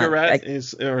 a cigarette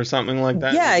or something like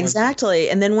that. Yeah, exactly.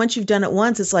 And then once you've done it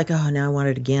once, it's like, oh, now I want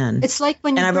it again. It's like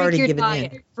when you break your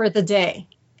diet for the day.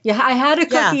 Yeah, I had a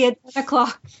cookie at 10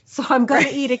 o'clock, so I'm going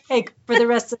to eat a cake for the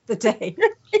rest of the day.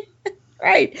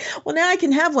 Right. Well, now I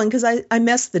can have one because I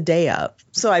messed the day up,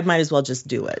 so I might as well just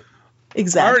do it.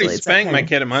 Exactly. I already spanked my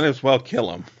kid. I might as well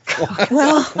kill him.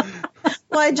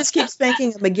 Well, I just keep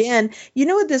spanking him again. You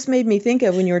know what this made me think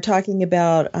of when you were talking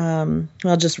about,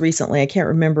 just recently, I can't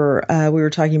remember, we were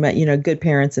talking about, good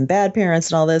parents and bad parents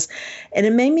and all this. And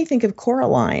it made me think of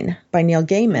Coraline by Neil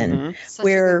Gaiman,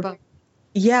 where,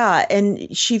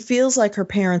 and she feels like her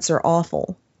parents are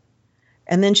awful.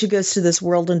 And then she goes to this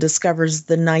world and discovers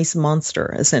the nice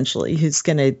monster, essentially, who's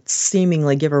going to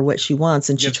seemingly give her what she wants.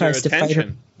 And she tries to fight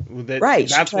her. Right.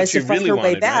 She tries to fight her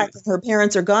way back. Right? Her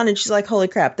parents are gone. And she's like, holy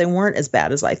crap, they weren't as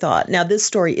bad as I thought. Now, this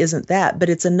story isn't that, but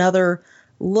it's another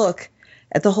look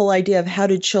at the whole idea of how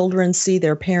do children see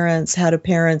their parents? How do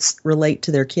parents relate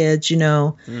to their kids?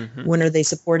 When are they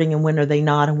supporting and when are they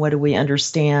not? And what do we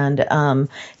understand?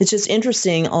 It's just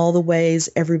interesting all the ways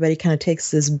everybody kind of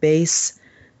takes this base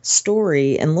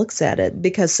story and looks at it,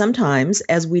 because sometimes,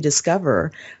 as we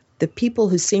discover, the people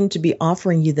who seem to be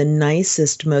offering you the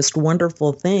nicest, most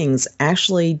wonderful things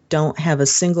actually don't have a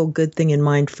single good thing in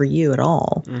mind for you at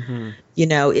all.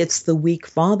 It's the weak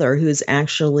father who's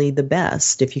actually the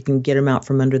best if you can get him out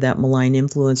from under that malign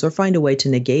influence or find a way to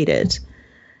negate it.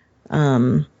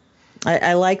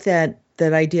 I like that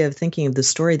idea of thinking of the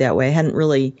story that way. I hadn't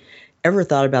really ever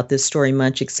thought about this story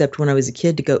much, except when I was a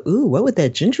kid, to go, ooh, what would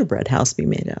that gingerbread house be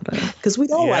made out of? Because we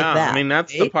all like that. I mean,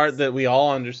 that's the part that we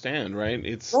all understand, right?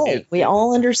 We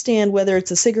all understand whether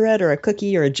it's a cigarette or a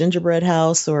cookie or a gingerbread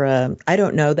house or I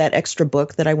don't know, that extra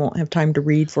book that I won't have time to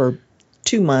read for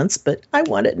 2 months, but I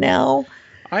want it now.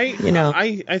 I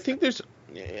think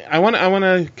I want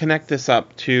to connect this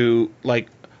up to, like,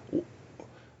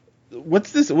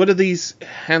 what's this? What are these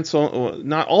Hansel?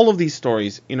 Not all of these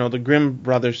stories. The Grimm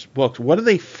brothers books. What are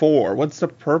they for? What's the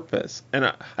purpose?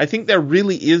 And I think there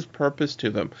really is purpose to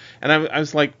them. And I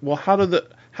was like, well, how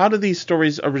do these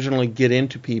stories originally get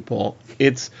into people?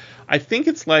 I think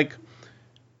it's like,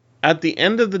 at the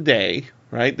end of the day,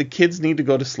 right? The kids need to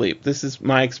go to sleep. This is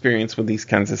my experience with these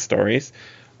kinds of stories.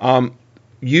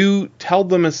 You tell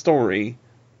them a story,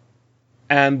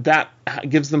 and that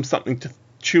gives them something to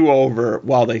chew over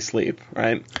while they sleep,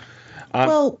 right?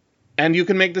 And you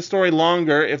can make the story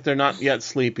longer if they're not yet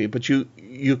sleepy, but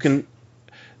you can.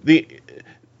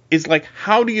 It's like,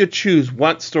 how do you choose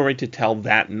what story to tell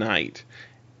that night,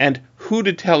 and who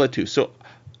to tell it to? So,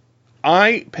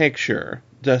 I picture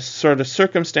the sort of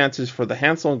circumstances for the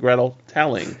Hansel and Gretel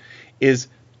telling is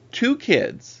 2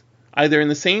 kids either in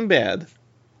the same bed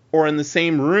or in the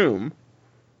same room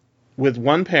with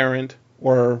one parent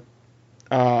or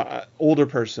older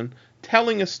person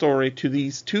telling a story to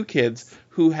these 2 kids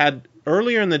who had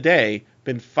earlier in the day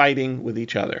been fighting with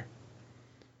each other.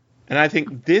 And I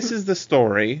think this is the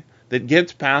story that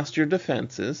gets past your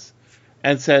defenses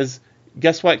and says,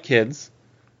 guess what, kids?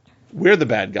 We're the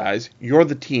bad guys. You're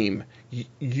the team.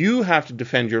 You have to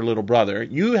defend your little brother.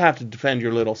 You have to defend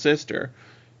your little sister.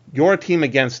 You're a team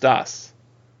against us.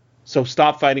 So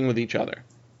stop fighting with each other.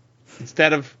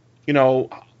 Instead of,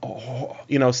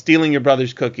 stealing your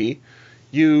brother's cookie,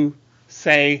 you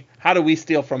say, how do we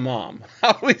steal from mom?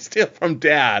 How do we steal from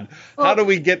dad? How do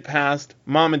we get past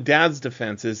mom and dad's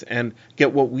defenses and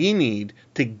get what we need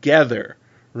together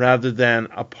rather than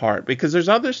apart? Because there's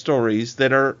other stories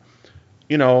that are,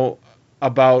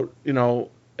 about,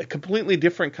 a completely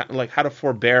different kind, like how to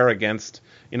forbear against,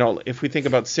 if we think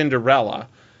about Cinderella,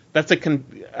 that's a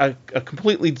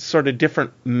completely sort of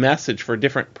different message for a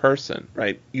different person,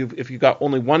 right? If you've got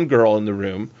only one girl in the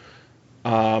room,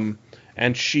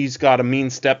 and she's got a mean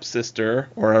stepsister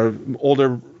or an older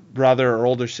brother or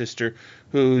older sister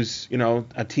who's,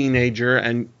 a teenager,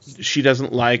 and she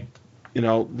doesn't like,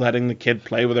 letting the kid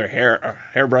play with her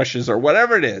hairbrushes or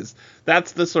whatever it is.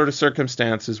 That's the sort of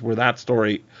circumstances where that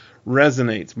story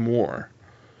resonates more.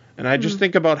 And I just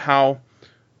think about how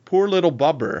poor little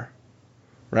Bubber,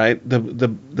 right?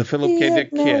 The Philip K.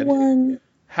 Dick kid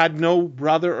had no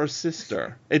brother or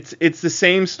sister. It's the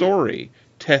same story.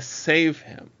 to save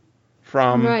him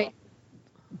from Right.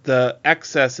 the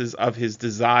excesses of his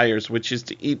desires, which is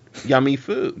to eat yummy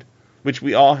food, which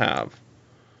we all have,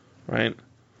 right?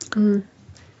 Mm.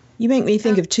 You make me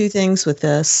think of two things with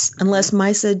this. Unless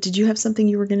Misa, did you have something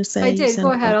you were going to say? I did. You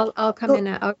Go ahead. sounded- I'll come in.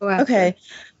 I'll go after. Okay.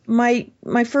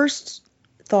 My first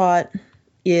thought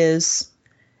is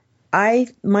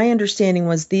my understanding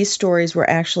was these stories were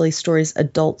actually stories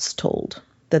adults told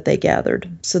that they gathered.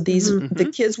 So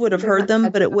the kids would have heard them,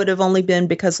 but it would have only been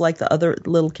because, like the other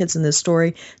little kids in this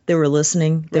story, they were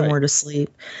listening. They weren't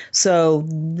asleep. So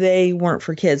they weren't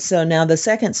for kids. So now the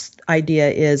second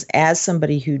idea is, as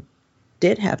somebody who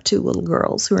did have two little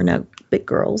girls who are now big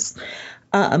girls,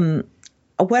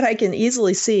 what I can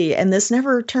easily see, and this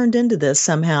never turned into this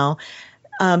somehow,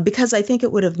 because I think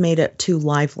it would have made it too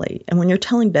lively. And when you're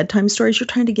telling bedtime stories, you're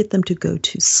trying to get them to go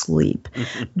to sleep.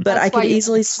 But That's I could why you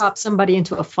easily pop somebody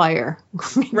into a fire.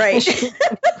 right.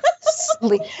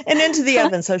 Sleep. And into the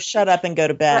oven, so shut up and go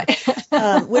to bed.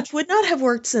 Right. Which would not have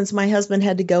worked since my husband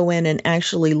had to go in and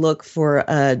actually look for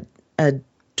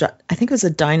I think it was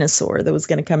a dinosaur that was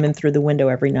going to come in through the window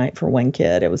every night for one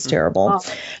kid. It was terrible.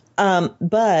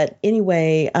 But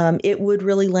anyway, it would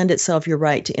really lend itself, you're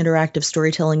right, to interactive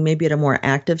storytelling, maybe at a more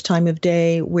active time of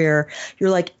day where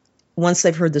you're like, once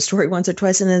they've heard the story once or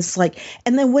twice, and it's like,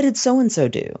 and then what did so-and-so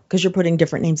do? Because you're putting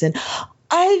different names in.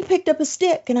 I picked up a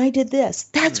stick and I did this.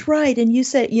 That's right. And you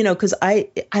said, because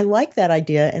I like that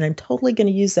idea, and I'm totally going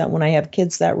to use that when I have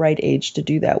kids that right age to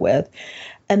do that with.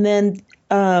 And then,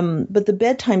 but the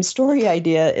bedtime story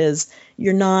idea is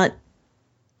you're not,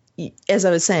 as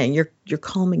I was saying, you're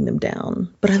calming them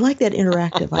down. But I like that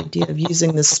interactive idea of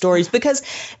using the stories because,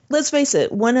 let's face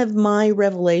it, one of my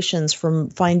revelations from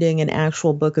finding an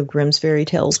actual book of Grimm's fairy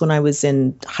tales when I was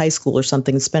in high school or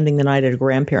something, spending the night at a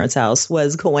grandparent's house,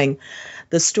 was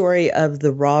the story of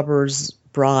the robber's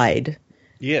bride.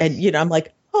 Yes. And, I'm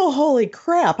like, oh, holy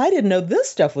crap, I didn't know this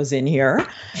stuff was in here.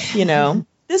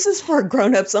 This is for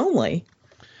grown-ups only.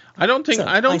 I don't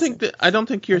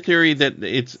think your theory that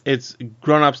it's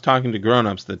grown-ups talking to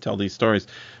grown-ups that tell these stories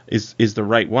is the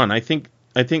right one. I think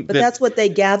But that's what they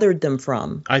gathered them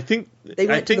from. I think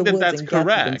that's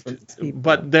correct.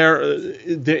 But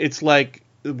it's like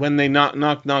when they knock,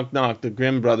 the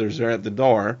Grimm brothers are at the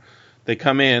door. They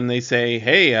come in, they say,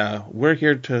 "Hey, we're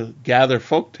here to gather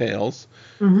folk tales,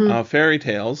 fairy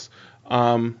tales,"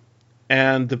 and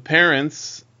the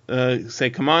parents say,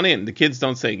 "Come on in." The kids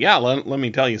don't say, "Yeah, let me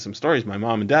tell you some stories my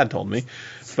mom and dad told me,"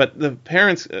 but the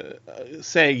parents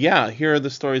say, "Yeah, here are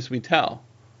the stories we tell,"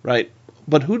 right?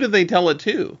 But who do they tell it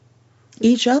to?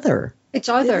 Each other. Each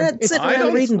other. They're not sitting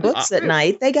around reading books at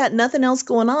night. They got nothing else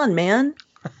going on, man.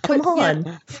 Come on.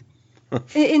 Yeah.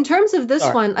 In terms of this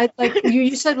one,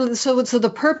 you said, so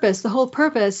the purpose, the whole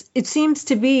purpose, it seems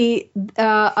to be,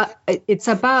 it's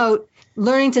about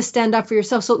learning to stand up for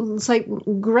yourself. So it's like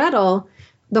Gretel,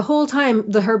 the whole time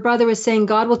her brother was saying,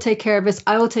 God will take care of us.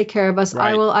 I will take care of us.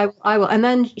 Right. I will. And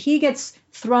then he gets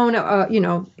thrown,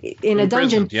 in a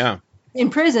dungeon. In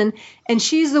prison, and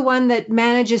she's the one that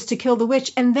manages to kill the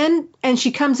witch, and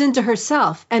she comes into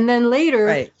herself, and then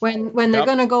later, when they're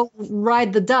going to go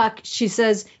ride the duck, she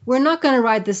says, "We're not going to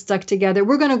ride this duck together.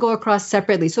 We're going to go across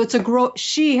separately." So it's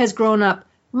she has grown up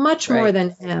much more than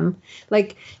him.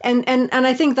 Like, and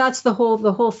I think that's the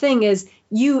whole thing is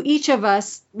each of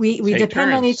us, we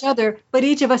depend on each other, but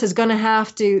each of us is going to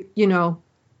have to,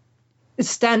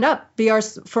 stand up,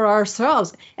 for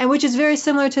ourselves, and which is very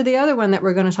similar to the other one that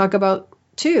we're going to talk about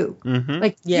too. Mm-hmm.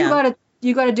 Like you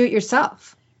got to do it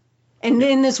yourself, and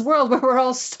in this world where we're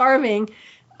all starving,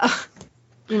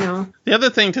 The other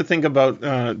thing to think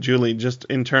about, Julie, just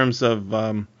in terms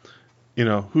of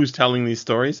who's telling these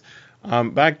stories,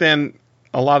 back then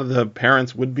a lot of the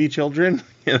parents would be children,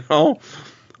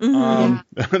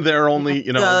 Mm-hmm. They're only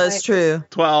that's true,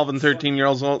 12 and 13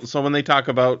 years old. So when they talk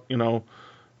about the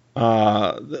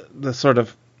sort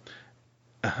of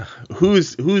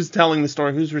who's telling the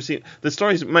story, who's receiving the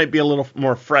stories, might be a little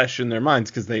more fresh in their minds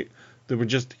because they were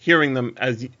just hearing them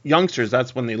as youngsters.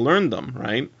 That's when they learned them,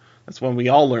 right? That's when we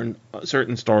all learn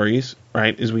certain stories,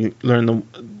 right? Is we learn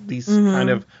these kind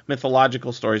of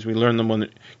mythological stories. We learn them when they're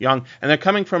young, and they're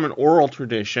coming from an oral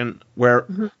tradition where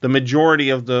the majority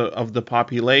of the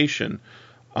population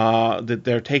that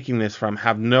they're taking this from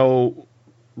have no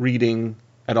reading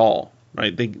at all.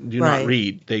 Right, they do not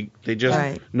read. They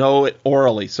just know it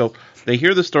orally. So they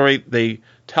hear the story, they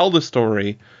tell the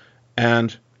story,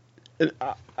 and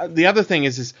the other thing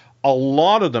is a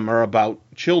lot of them are about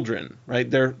children. Right,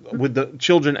 they're with the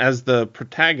children as the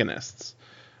protagonists.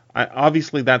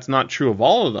 Obviously, that's not true of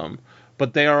all of them,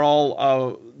 but they are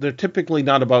all they're typically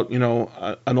not about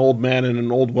an old man and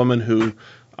an old woman who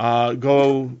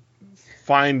go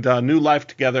find new life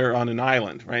together on an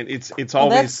island, right? It's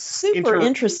always that's super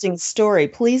interesting story.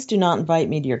 Please do not invite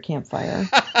me to your campfire.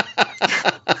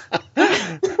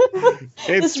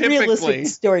 It's realistic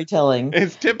storytelling.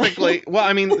 It's typically, well,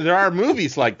 I mean, there are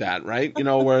movies like that, right?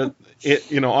 Where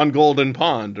on Golden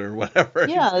Pond or whatever.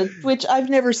 Yeah, which I've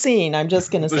never seen. I'm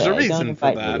just going to say. There's a reason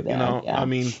for that, Yeah. I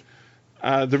mean,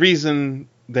 the reason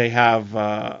they have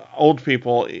old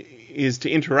people is to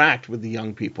interact with the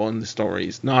young people in the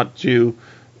stories, not to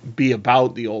be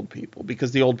about the old people,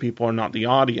 because the old people are not the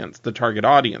audience, the target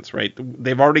audience, right?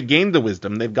 They've already gained the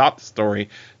wisdom. They've got the story.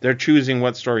 They're choosing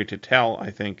what story to tell,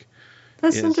 I think.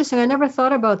 That's interesting. I never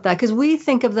thought about that, because we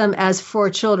think of them as for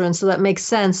children, so that makes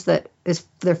sense that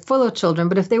they're full of children.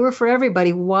 But if they were for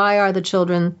everybody, why are the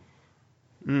children,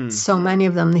 so many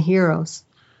of them, the heroes?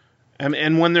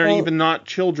 And when they're even not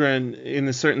children in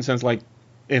a certain sense, like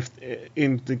if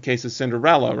in the case of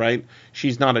Cinderella, right,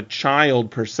 she's not a child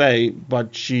per se,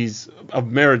 but she's of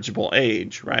marriageable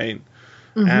age, right?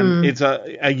 Mm-hmm. And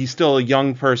it's still a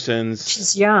young person's.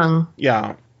 She's young.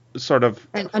 Yeah, sort of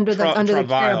and under the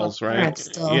travails, right?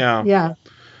 Still. Yeah. Yeah.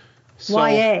 So,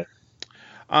 YA.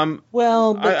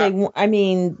 Well, but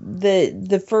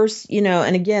the first,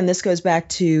 and again, this goes back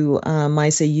to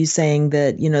Maisa, you saying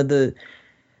that, the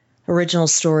original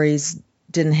stories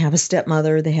didn't have a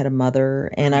stepmother, they had a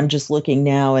mother. And I'm just looking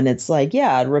now, and it's like,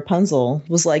 yeah, Rapunzel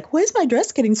was like, why is my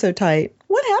dress getting so tight?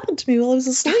 What happened to me while I was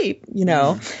asleep?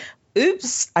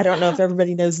 Oops, I don't know if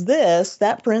everybody knows this.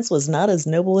 That prince was not as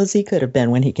noble as he could have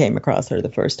been when he came across her the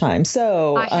first time.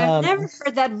 So I have never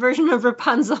heard that version of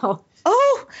Rapunzel.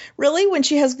 Oh, really? When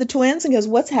she has the twins and goes,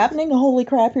 what's happening? Holy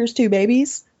crap, here's two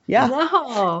babies. Yeah.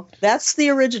 No. That's the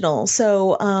original.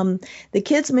 So the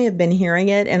kids may have been hearing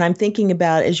it, and I'm thinking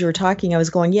about, as you were talking, I was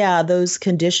going, yeah, those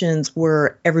conditions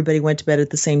where everybody went to bed at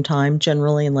the same time,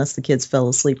 generally, unless the kids fell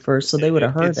asleep first, so they would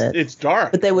have heard it. It's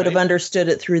dark. But they would have understood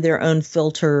it through their own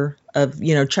filter of,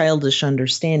 childish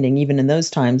understanding. Even in those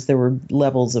times, there were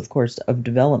levels, of course, of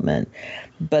development.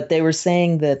 But they were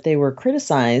saying that they were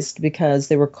criticized because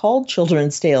they were called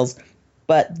children's tales,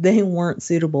 but they weren't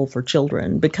suitable for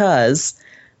children because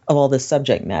of all this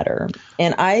subject matter.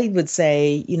 And I would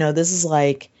say, this is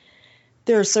like,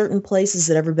 there are certain places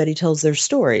that everybody tells their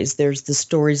stories. There's the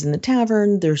stories in the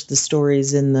tavern. There's the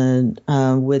stories in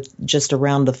the with just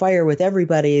around the fire with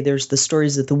everybody. There's the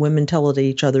stories that the women tell to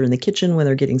each other in the kitchen when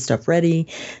they're getting stuff ready.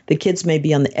 The kids may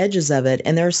be on the edges of it.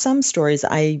 And there are some stories,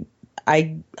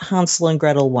 Hansel and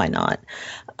Gretel, why not?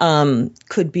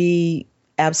 Could be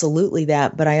absolutely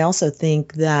that. But I also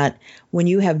think that when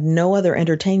you have no other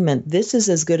entertainment, this is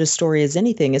as good a story as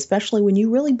anything, especially when you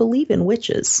really believe in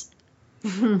witches.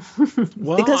 Well,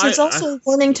 because it's also a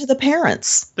warning to the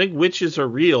parents. I think witches are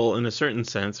real in a certain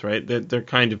sense, right? They're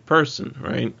kind of person,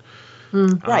 right?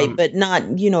 Right, but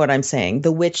not, you know what I'm saying.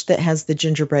 The witch that has the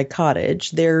gingerbread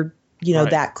cottage, right.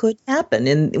 That could happen.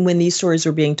 And when these stories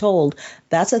are being told,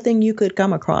 that's a thing you could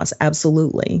come across,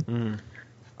 absolutely.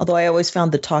 Although I always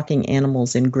found the talking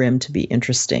animals in Grimm to be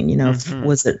interesting.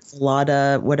 Was it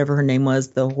Falada, whatever her name was,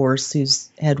 the horse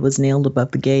whose head was nailed above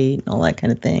the gate, and all that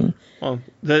kind of thing. Well,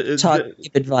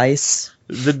 give advice.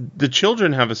 The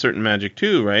children have a certain magic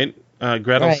too, right?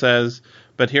 Gretel says,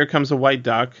 "But here comes a white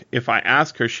duck. If I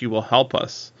ask her, she will help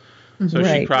us." So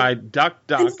she cried, "Duck,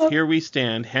 duck, here we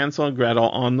stand, Hansel and Gretel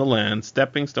on the land,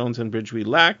 stepping stones and bridge we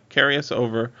lack, carry us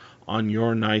over on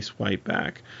your nice white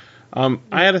back." I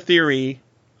had a theory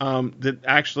that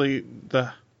actually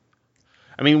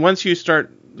once you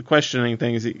start questioning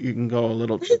things, you can go a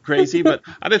little crazy, but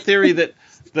I had a theory that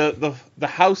the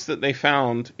house that they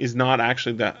found is not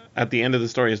actually at the end of the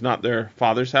story is not their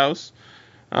father's house,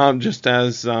 just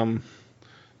as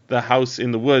the house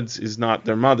in the woods is not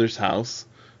their mother's house.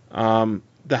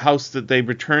 The house that they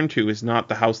return to is not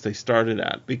the house they started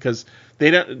at, because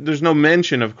there's no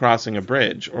mention of crossing a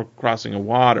bridge or crossing a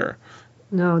water.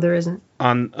 No, there isn't.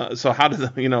 So how did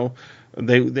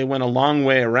they went a long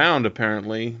way around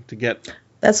apparently to get.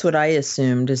 That's what I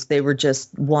assumed, is they were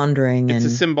just wandering. It's a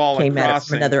symbolic came crossing, at it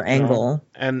from another angle.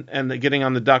 And getting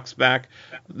on the duck's back.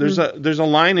 There's a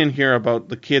line in here about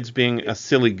the kids being a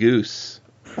silly goose.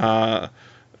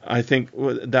 I think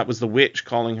that was the witch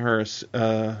calling her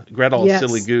Gretel a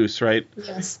silly goose, right?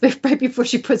 Yes, right before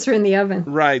she puts her in the oven.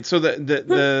 Right. So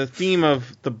the theme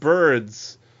of the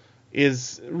birds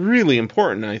is really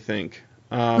important, I think.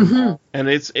 And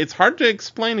it's hard to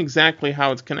explain exactly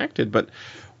how it's connected, but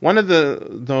one of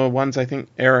the ones I think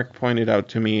Eric pointed out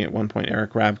to me at one point,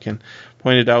 Eric Rabkin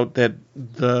pointed out that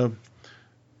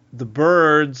the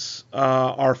birds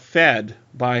are fed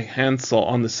by Hansel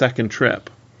on the second trip.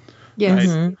 Yes.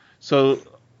 Right? So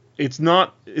it's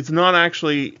not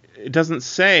actually. It doesn't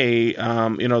say,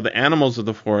 the animals of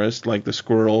the forest, like the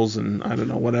squirrels and I don't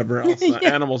know whatever else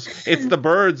animals. It's the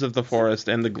birds of the forest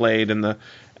and the glade and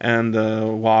the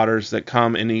waters that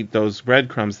come and eat those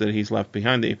breadcrumbs that he's left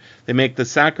behind. They make the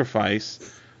sacrifice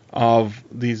of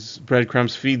these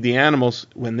breadcrumbs, feed the animals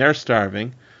when they're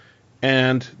starving,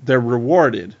 and they're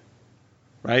rewarded.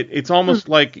 Right? It's almost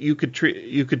like you could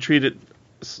treat it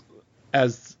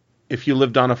as if you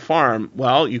lived on a farm.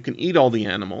 Well, you can eat all the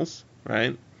animals,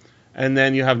 right? And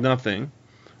then you have nothing.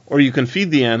 Or you can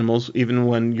feed the animals even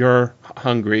when you're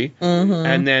hungry,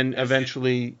 and then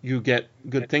eventually you get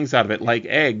good things out of it, like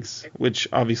eggs, which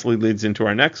obviously leads into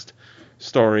our next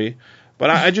story. But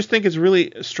I just think it's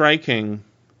really striking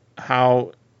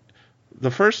how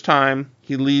the first time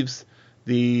he leaves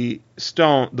the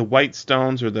white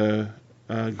stones or the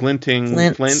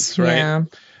glinting flints, right?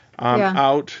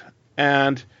 Out,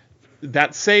 and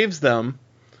that saves them.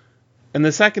 And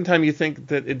the second time you think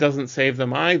that it doesn't save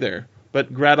them either.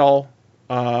 But Gretel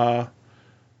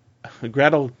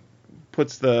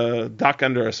puts the duck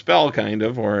under a spell, kind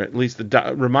of, or at least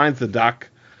reminds the duck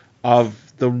of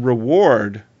the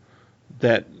reward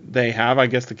that they have. I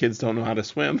guess the kids don't know how to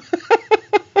swim.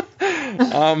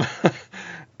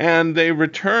 And they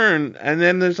return, and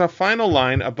then there's a final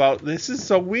line about, this is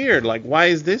so weird, like, why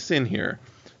is this in here?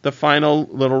 The final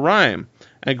little rhyme.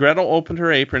 And Gretel opened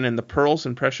her apron, and the pearls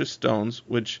and precious stones,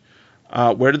 which,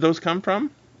 where did those come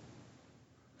from?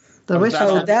 The witch.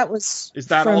 That was is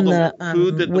that from all the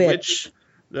food that the witch?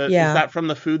 Is that from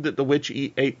the food that the witch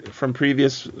ate from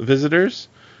previous visitors?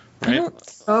 Right? I don't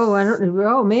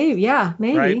know. Oh, maybe. Yeah,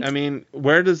 maybe. Right? I mean,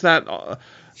 where does that...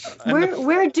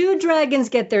 where do dragons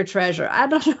get their treasure? I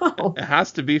don't know. It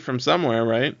has to be from somewhere,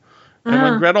 right? And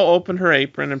when Gretel opened her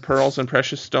apron, and pearls and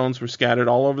precious stones were scattered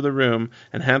all over the room,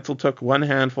 and Hansel took one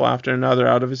handful after another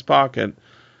out of his pocket,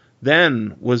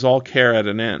 then was all care at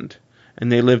an end,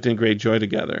 and they lived in great joy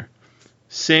together.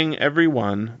 Sing, every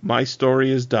one, my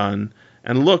story is done,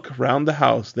 and look, round the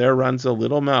house there runs a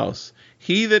little mouse.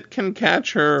 He that can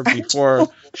catch her before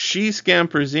she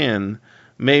scampers in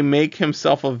may make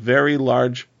himself a very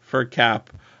large fur cap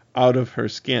out of her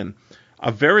skin.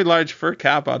 A very large fur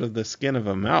cap out of the skin of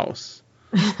a mouse.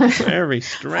 Very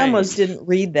strange. I almost didn't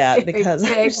read that because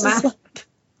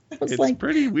it's like,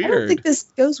 pretty weird. I don't think this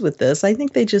goes with this. I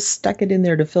think they just stuck it in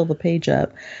there to fill the page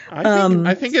up.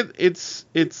 I think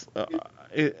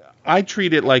I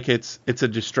treat it like it's a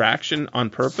distraction on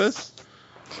purpose,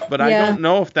 but I don't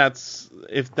know if that's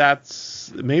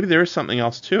maybe there's something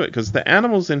else to it, because the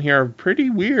animals in here are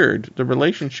pretty weird. The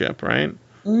relationship, right?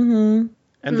 Mm-hmm.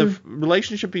 And the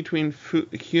relationship between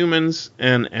humans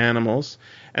and animals,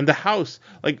 and the house.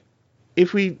 Like,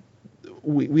 if we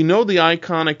know the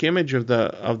iconic image of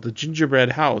the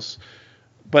gingerbread house,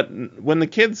 but when the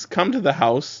kids come to the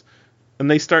house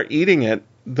and they start eating it,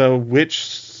 the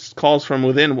witch calls from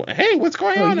within, "Hey, what's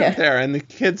going on up there?" And the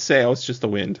kids say, "Oh, it's just the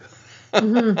wind."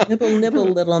 Nibble, nibble,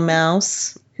 little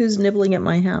mouse. Who's nibbling at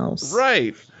my house?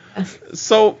 Right.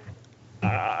 So,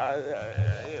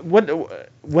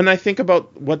 when I think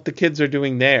about what the kids are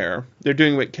doing there, they're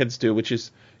doing what kids do, which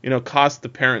is, cost the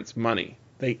parents money.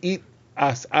 They eat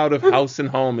us out of house and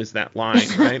home, is that line,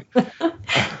 right?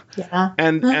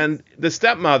 And the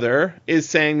stepmother is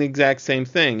saying the exact same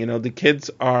thing. The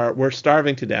kids we're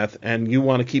starving to death, and you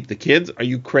want to keep the kids? Are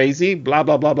you crazy? Blah,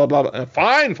 blah, blah, blah, blah.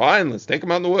 Fine, let's take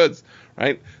them out in the woods,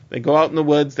 right? They go out in the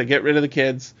woods, they get rid of the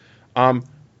kids.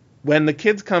 When the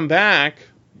kids come back,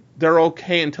 they're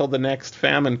okay until the next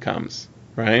famine comes,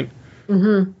 right?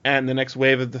 Mm-hmm. And the next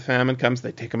wave of the famine comes,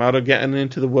 they take them out again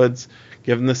into the woods,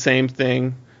 give them the same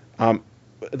thing.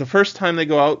 The first time they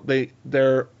go out,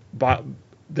 they're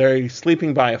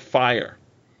sleeping by a fire.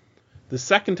 The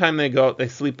second time they go out, they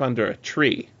sleep under a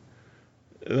tree.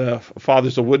 The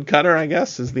father's a woodcutter, I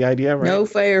guess, is the idea, right? No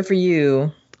fire for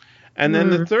you. And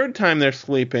then the third time they're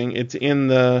sleeping, it's in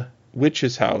the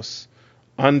witch's house,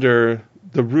 under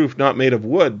the roof, not made of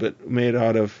wood, but made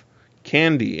out of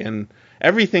candy. And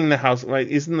everything in the house, right?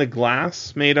 Isn't the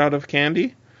glass made out of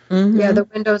candy? Mm-hmm. Yeah, the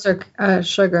windows are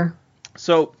sugar.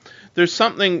 So there's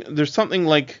something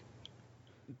like,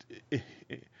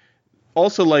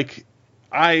 also like,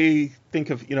 I think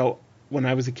of, when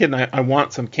I was a kid and I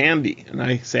want some candy, and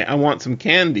I say, I want some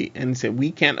candy. And he said,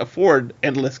 we can't afford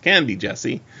endless candy,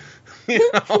 Jesse.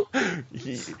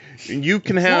 You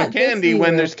can have candy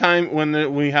when there's time,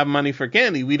 when we have money for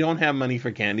candy. We don't have money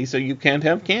for candy, so you can't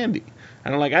have candy.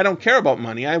 And I'm like, I don't care about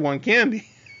money. I want candy.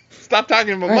 Stop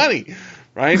talking about money.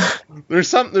 right? There's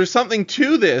something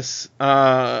to this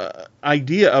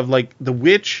idea of like the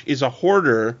witch is a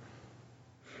hoarder,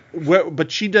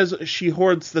 but she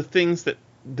hoards the things that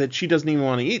she doesn't even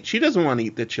want to eat. She doesn't want to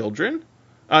eat the children.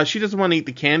 She doesn't want to eat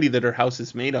the candy that her house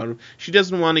is made out of. She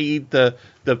doesn't want to eat the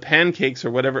pancakes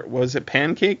or whatever. Was it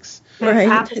pancakes?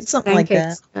 Right. It's something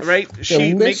Pancakes. like that. Right.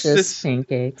 She makes Delicious this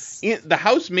pancakes. the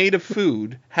house made of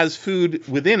food has food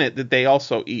within it that they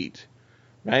also eat.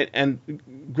 Right. And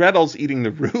Gretel's eating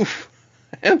the roof.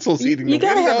 Hansel's eating the windows.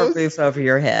 You gotta have a roof over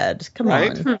your head. Come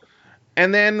on.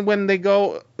 And then when they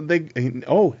go,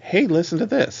 hey, listen to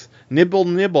this. Nibble,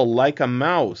 nibble like a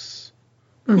mouse.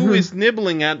 Who is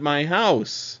nibbling at my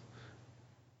house?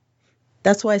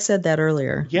 That's why I said that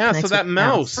earlier. Yeah, so that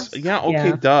mouse. Yeah,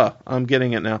 okay, duh. I'm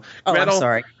getting it now. Oh, Gretel, I'm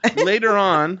sorry. Later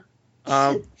on,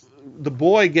 the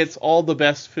boy gets all the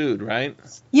best food, right?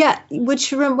 Yeah,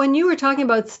 which when you were talking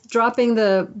about dropping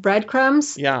the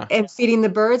breadcrumbs and feeding the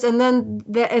birds, and then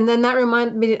that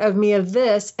reminded me of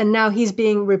this, and now he's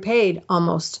being repaid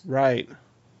almost. Right.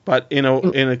 But in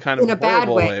a kind of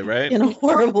horrible way, right? In a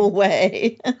horrible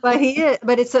way. But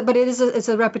it's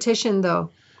a repetition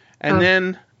though. And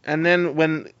then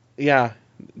when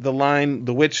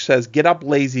the witch says, "Get up,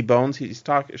 lazy bones." She's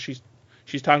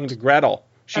talking to Gretel.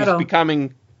 She's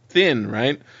becoming thin,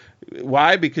 right?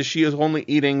 Why? Because she is only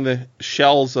eating the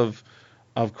shells of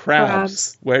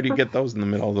crabs. Where do you get those in the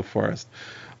middle of the forest?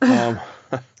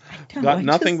 Got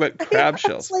nothing but crab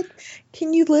shells. Like,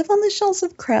 can you live on the shells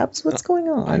of crabs? What's going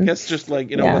on? I guess just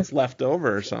like what's left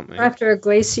over or something. After a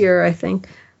glacier, I think.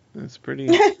 That's pretty.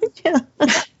 Yeah.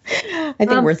 I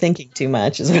think we're thinking too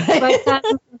much. Is right.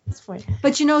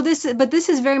 But this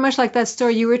is very much like that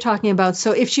story you were talking about.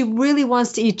 So if she really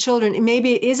wants to eat children,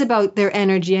 maybe it is about their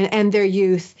energy and their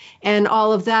youth and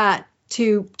all of that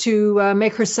to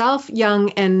make herself young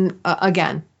and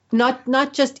again,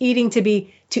 not just eating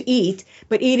to eat,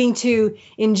 but eating to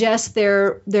ingest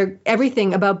their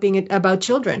everything about being about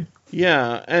children.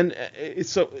 Yeah, and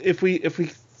so if we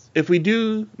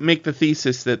do make the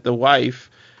thesis that the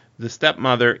wife, the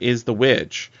stepmother, is the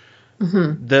witch,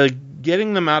 the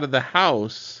getting them out of the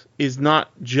house is not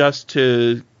just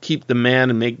to keep the man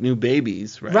and make new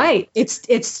babies, right? Right.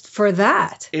 It's for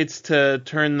that. It's to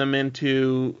turn them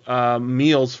into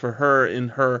meals for her in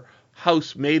her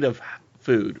house made of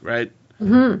food, right?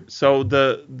 Mm-hmm. So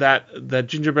that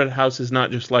gingerbread house is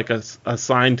not just like a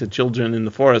sign to children in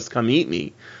the forest, come eat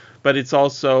me, but it's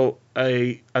also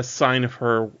a sign of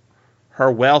her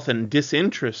wealth and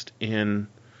disinterest in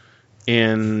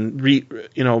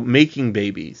making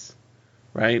babies,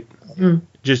 right? Mm-hmm.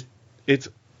 Just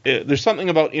there's something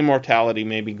about immortality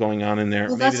maybe going on in there.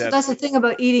 Well, that's the thing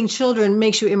about eating children,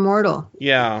 makes you immortal.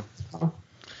 Yeah,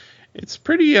 it's a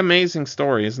pretty amazing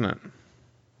story, isn't it?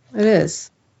 It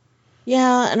is.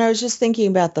 Yeah, and I was just thinking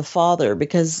about the father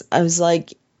because I was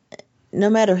like,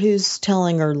 no matter who's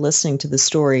telling or listening to the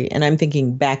story, and I'm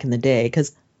thinking back in the day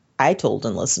because I told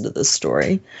and listened to this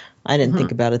story. I didn't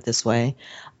think about it this way.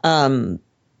 So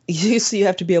you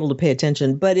have to be able to pay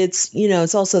attention, but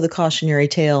it's also the cautionary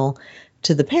tale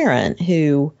to the parent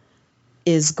who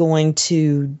is going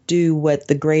to do what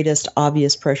the greatest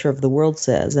obvious pressure of the world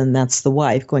says, and that's the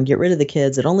wife going to get rid of the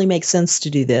kids. It only makes sense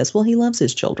to do this. Well, he loves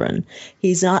his children.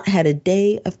 He's not had a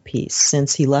day of peace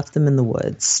since he left them in the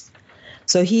woods.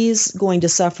 So he's going to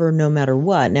suffer no matter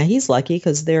what. Now, he's lucky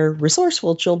because they're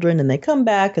resourceful children, and they come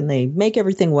back and they make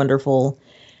everything wonderful,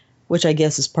 which I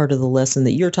guess is part of the lesson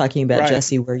that you're talking about, right,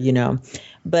 Jesse, where,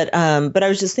 But I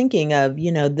was just thinking of,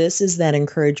 this is that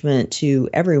encouragement to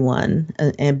everyone,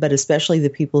 but especially the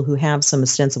people who have some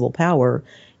ostensible power.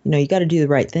 You got to do the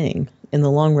right thing. In the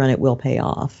long run, it will pay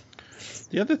off.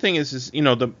 The other thing is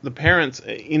the parents,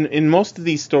 in most of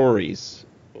these stories,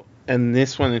 and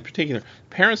this one in particular,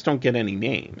 parents don't get any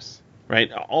names.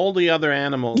 Right, all the other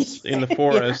animals in the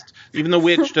forest, even the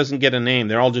witch doesn't get a name.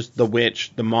 They're all just the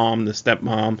witch, the mom, the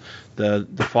stepmom,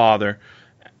 the father.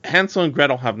 Hansel and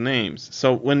Gretel have names.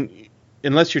 So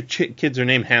unless your kids are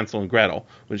named Hansel and Gretel,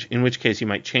 in which case you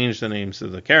might change the names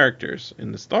of the characters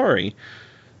in the story,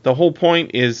 the whole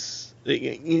point is,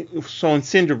 so in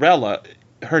Cinderella,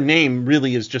 her name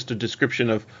really is just a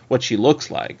description of what she looks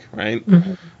like, right?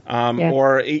 Mm-hmm.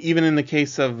 Or even in the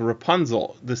case of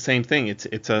Rapunzel, the same thing.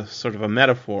 It's a sort of a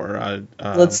metaphor.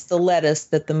 Well, it's the lettuce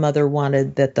that the mother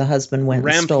wanted that the husband went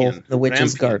and stole from the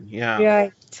witch's garden. Yeah.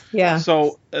 Yeah.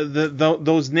 So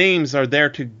those names are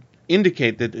there to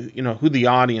indicate that who the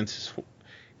audience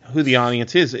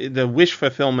is. The wish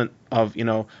fulfillment of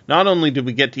not only did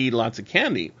we get to eat lots of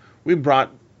candy, we brought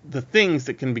the things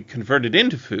that can be converted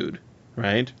into food.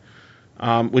 Right,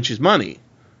 which is money,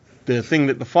 the thing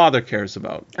that the father cares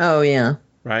about. Oh yeah.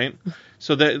 right?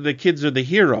 So the kids are the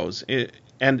heroes.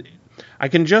 And I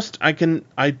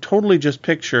totally just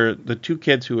picture the two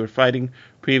kids who were fighting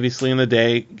previously in the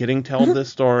day getting told this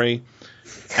story,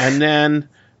 and then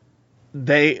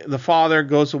the father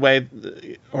goes away,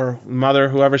 or mother,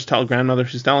 grandmother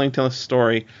who's telling the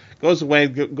story, goes away,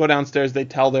 go downstairs, they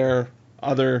tell their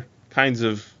other kinds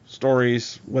of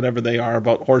stories, whatever they are,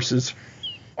 about horses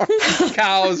or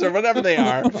cows or whatever they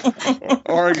are,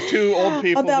 or two old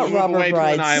people About who move away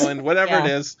brides. to an island, whatever it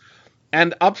is.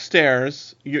 And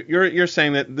upstairs, you're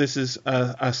saying that this is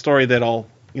a story that'll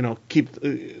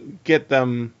get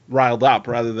them riled up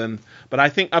rather than. But I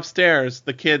think upstairs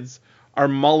the kids are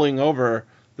mulling over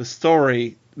the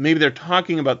story. Maybe they're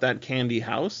talking about that candy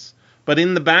house, but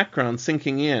in the background,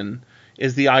 sinking in,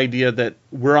 is the idea that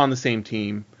we're on the same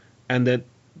team, and that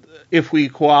if we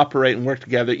cooperate and work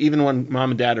together, even when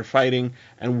mom and dad are fighting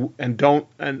and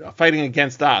fighting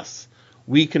against us,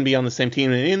 we can be on the same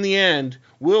team, and in the end,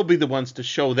 we'll be the ones to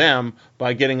show them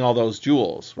by getting all those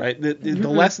jewels, right? The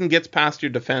lesson gets past your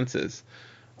defenses.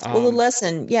 Well,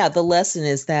 the lesson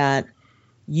is that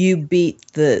you beat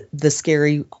the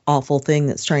scary, awful thing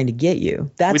that's trying to get you.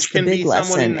 That's the big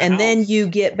lesson. And then you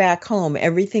get back home.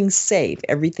 Everything's safe.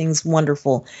 Everything's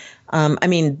wonderful.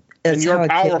 That's how a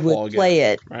kid would play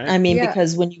it. Right?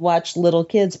 Because when you watch little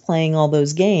kids playing all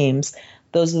those games,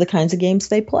 those are the kinds of games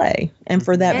they play. And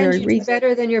for that very reason.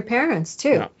 Better than your parents,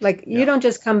 too. Yeah. You don't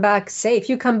just come back safe.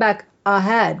 You come back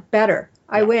ahead, better.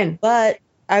 I win. But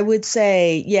I would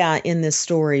say, in this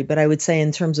story, but I would say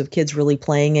in terms of kids really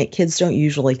playing it, kids don't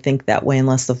usually think that way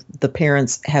unless the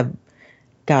parents have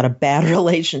got a bad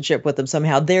relationship with them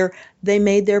somehow. They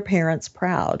made their parents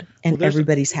proud, and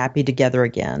everybody's happy together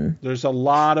again. There's a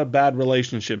lot of bad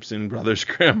relationships in Brothers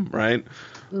Grimm, right?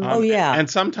 And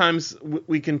sometimes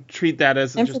we can treat that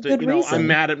as just I'm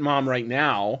mad at mom right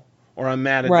now, or I'm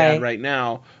mad at dad right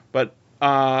now, but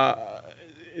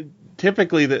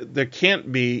typically there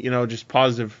can't be just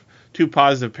two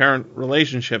positive parent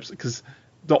relationships, because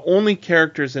the only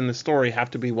characters in the story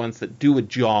have to be ones that do a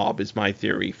job, is my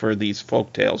theory for these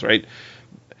folk tales, right?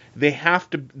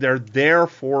 They're there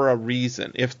for a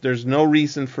reason. If there's no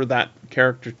reason for that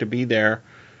character to be there,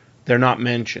 they're not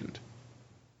mentioned,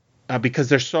 because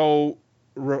they're so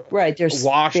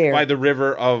washed by the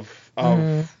river of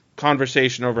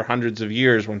conversation over hundreds of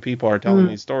years when people are telling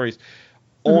these stories.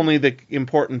 Only the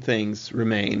important things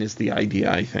remain is the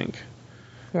idea, I think.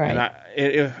 Right.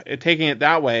 And taking it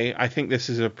that way, I think this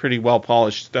is a pretty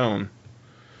well-polished stone.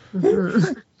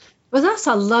 Mm-hmm. Well, that's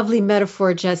a lovely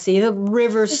metaphor, Jesse. The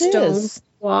river stones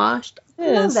washed. I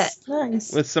love that.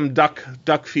 Nice. With some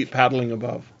duck feet paddling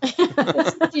above.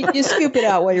 You scoop it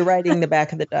out while you're riding the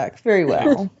back of the duck. Very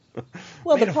well.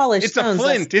 Well, the polished stones.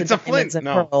 It's a flint.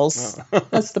 No. Pearls. No.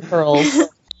 That's the pearls.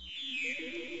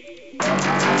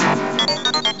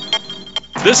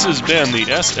 This has been the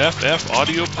SFF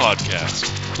Audio Podcast.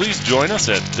 Please join us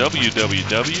at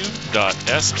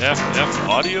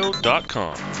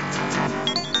www.sffaudio.com.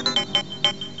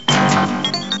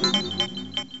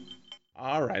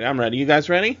 All right, I'm ready. You guys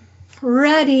ready?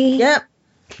 Ready. Yep.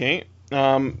 Okay.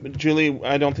 Julie,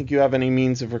 I don't think you have any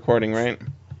means of recording, right?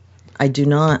 I do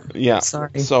not. Yeah.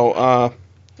 Sorry. So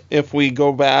if we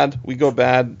go bad, we go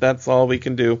bad. That's all we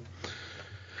can do.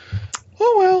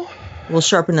 Oh, well. We'll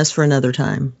sharpen us for another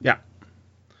time. Yeah.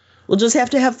 We'll just have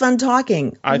to have fun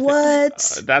talking.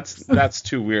 That's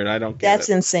too weird. I don't get That's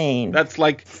it. insane. That's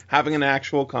like having an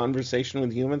actual conversation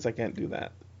with humans. I can't do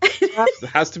that. There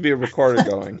has to be a recorder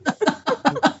going.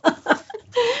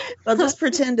 Well, just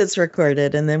pretend it's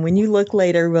recorded, and then when you look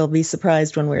later, we'll be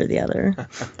surprised one way or the other.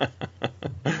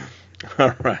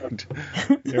 All right.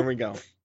 Here we go.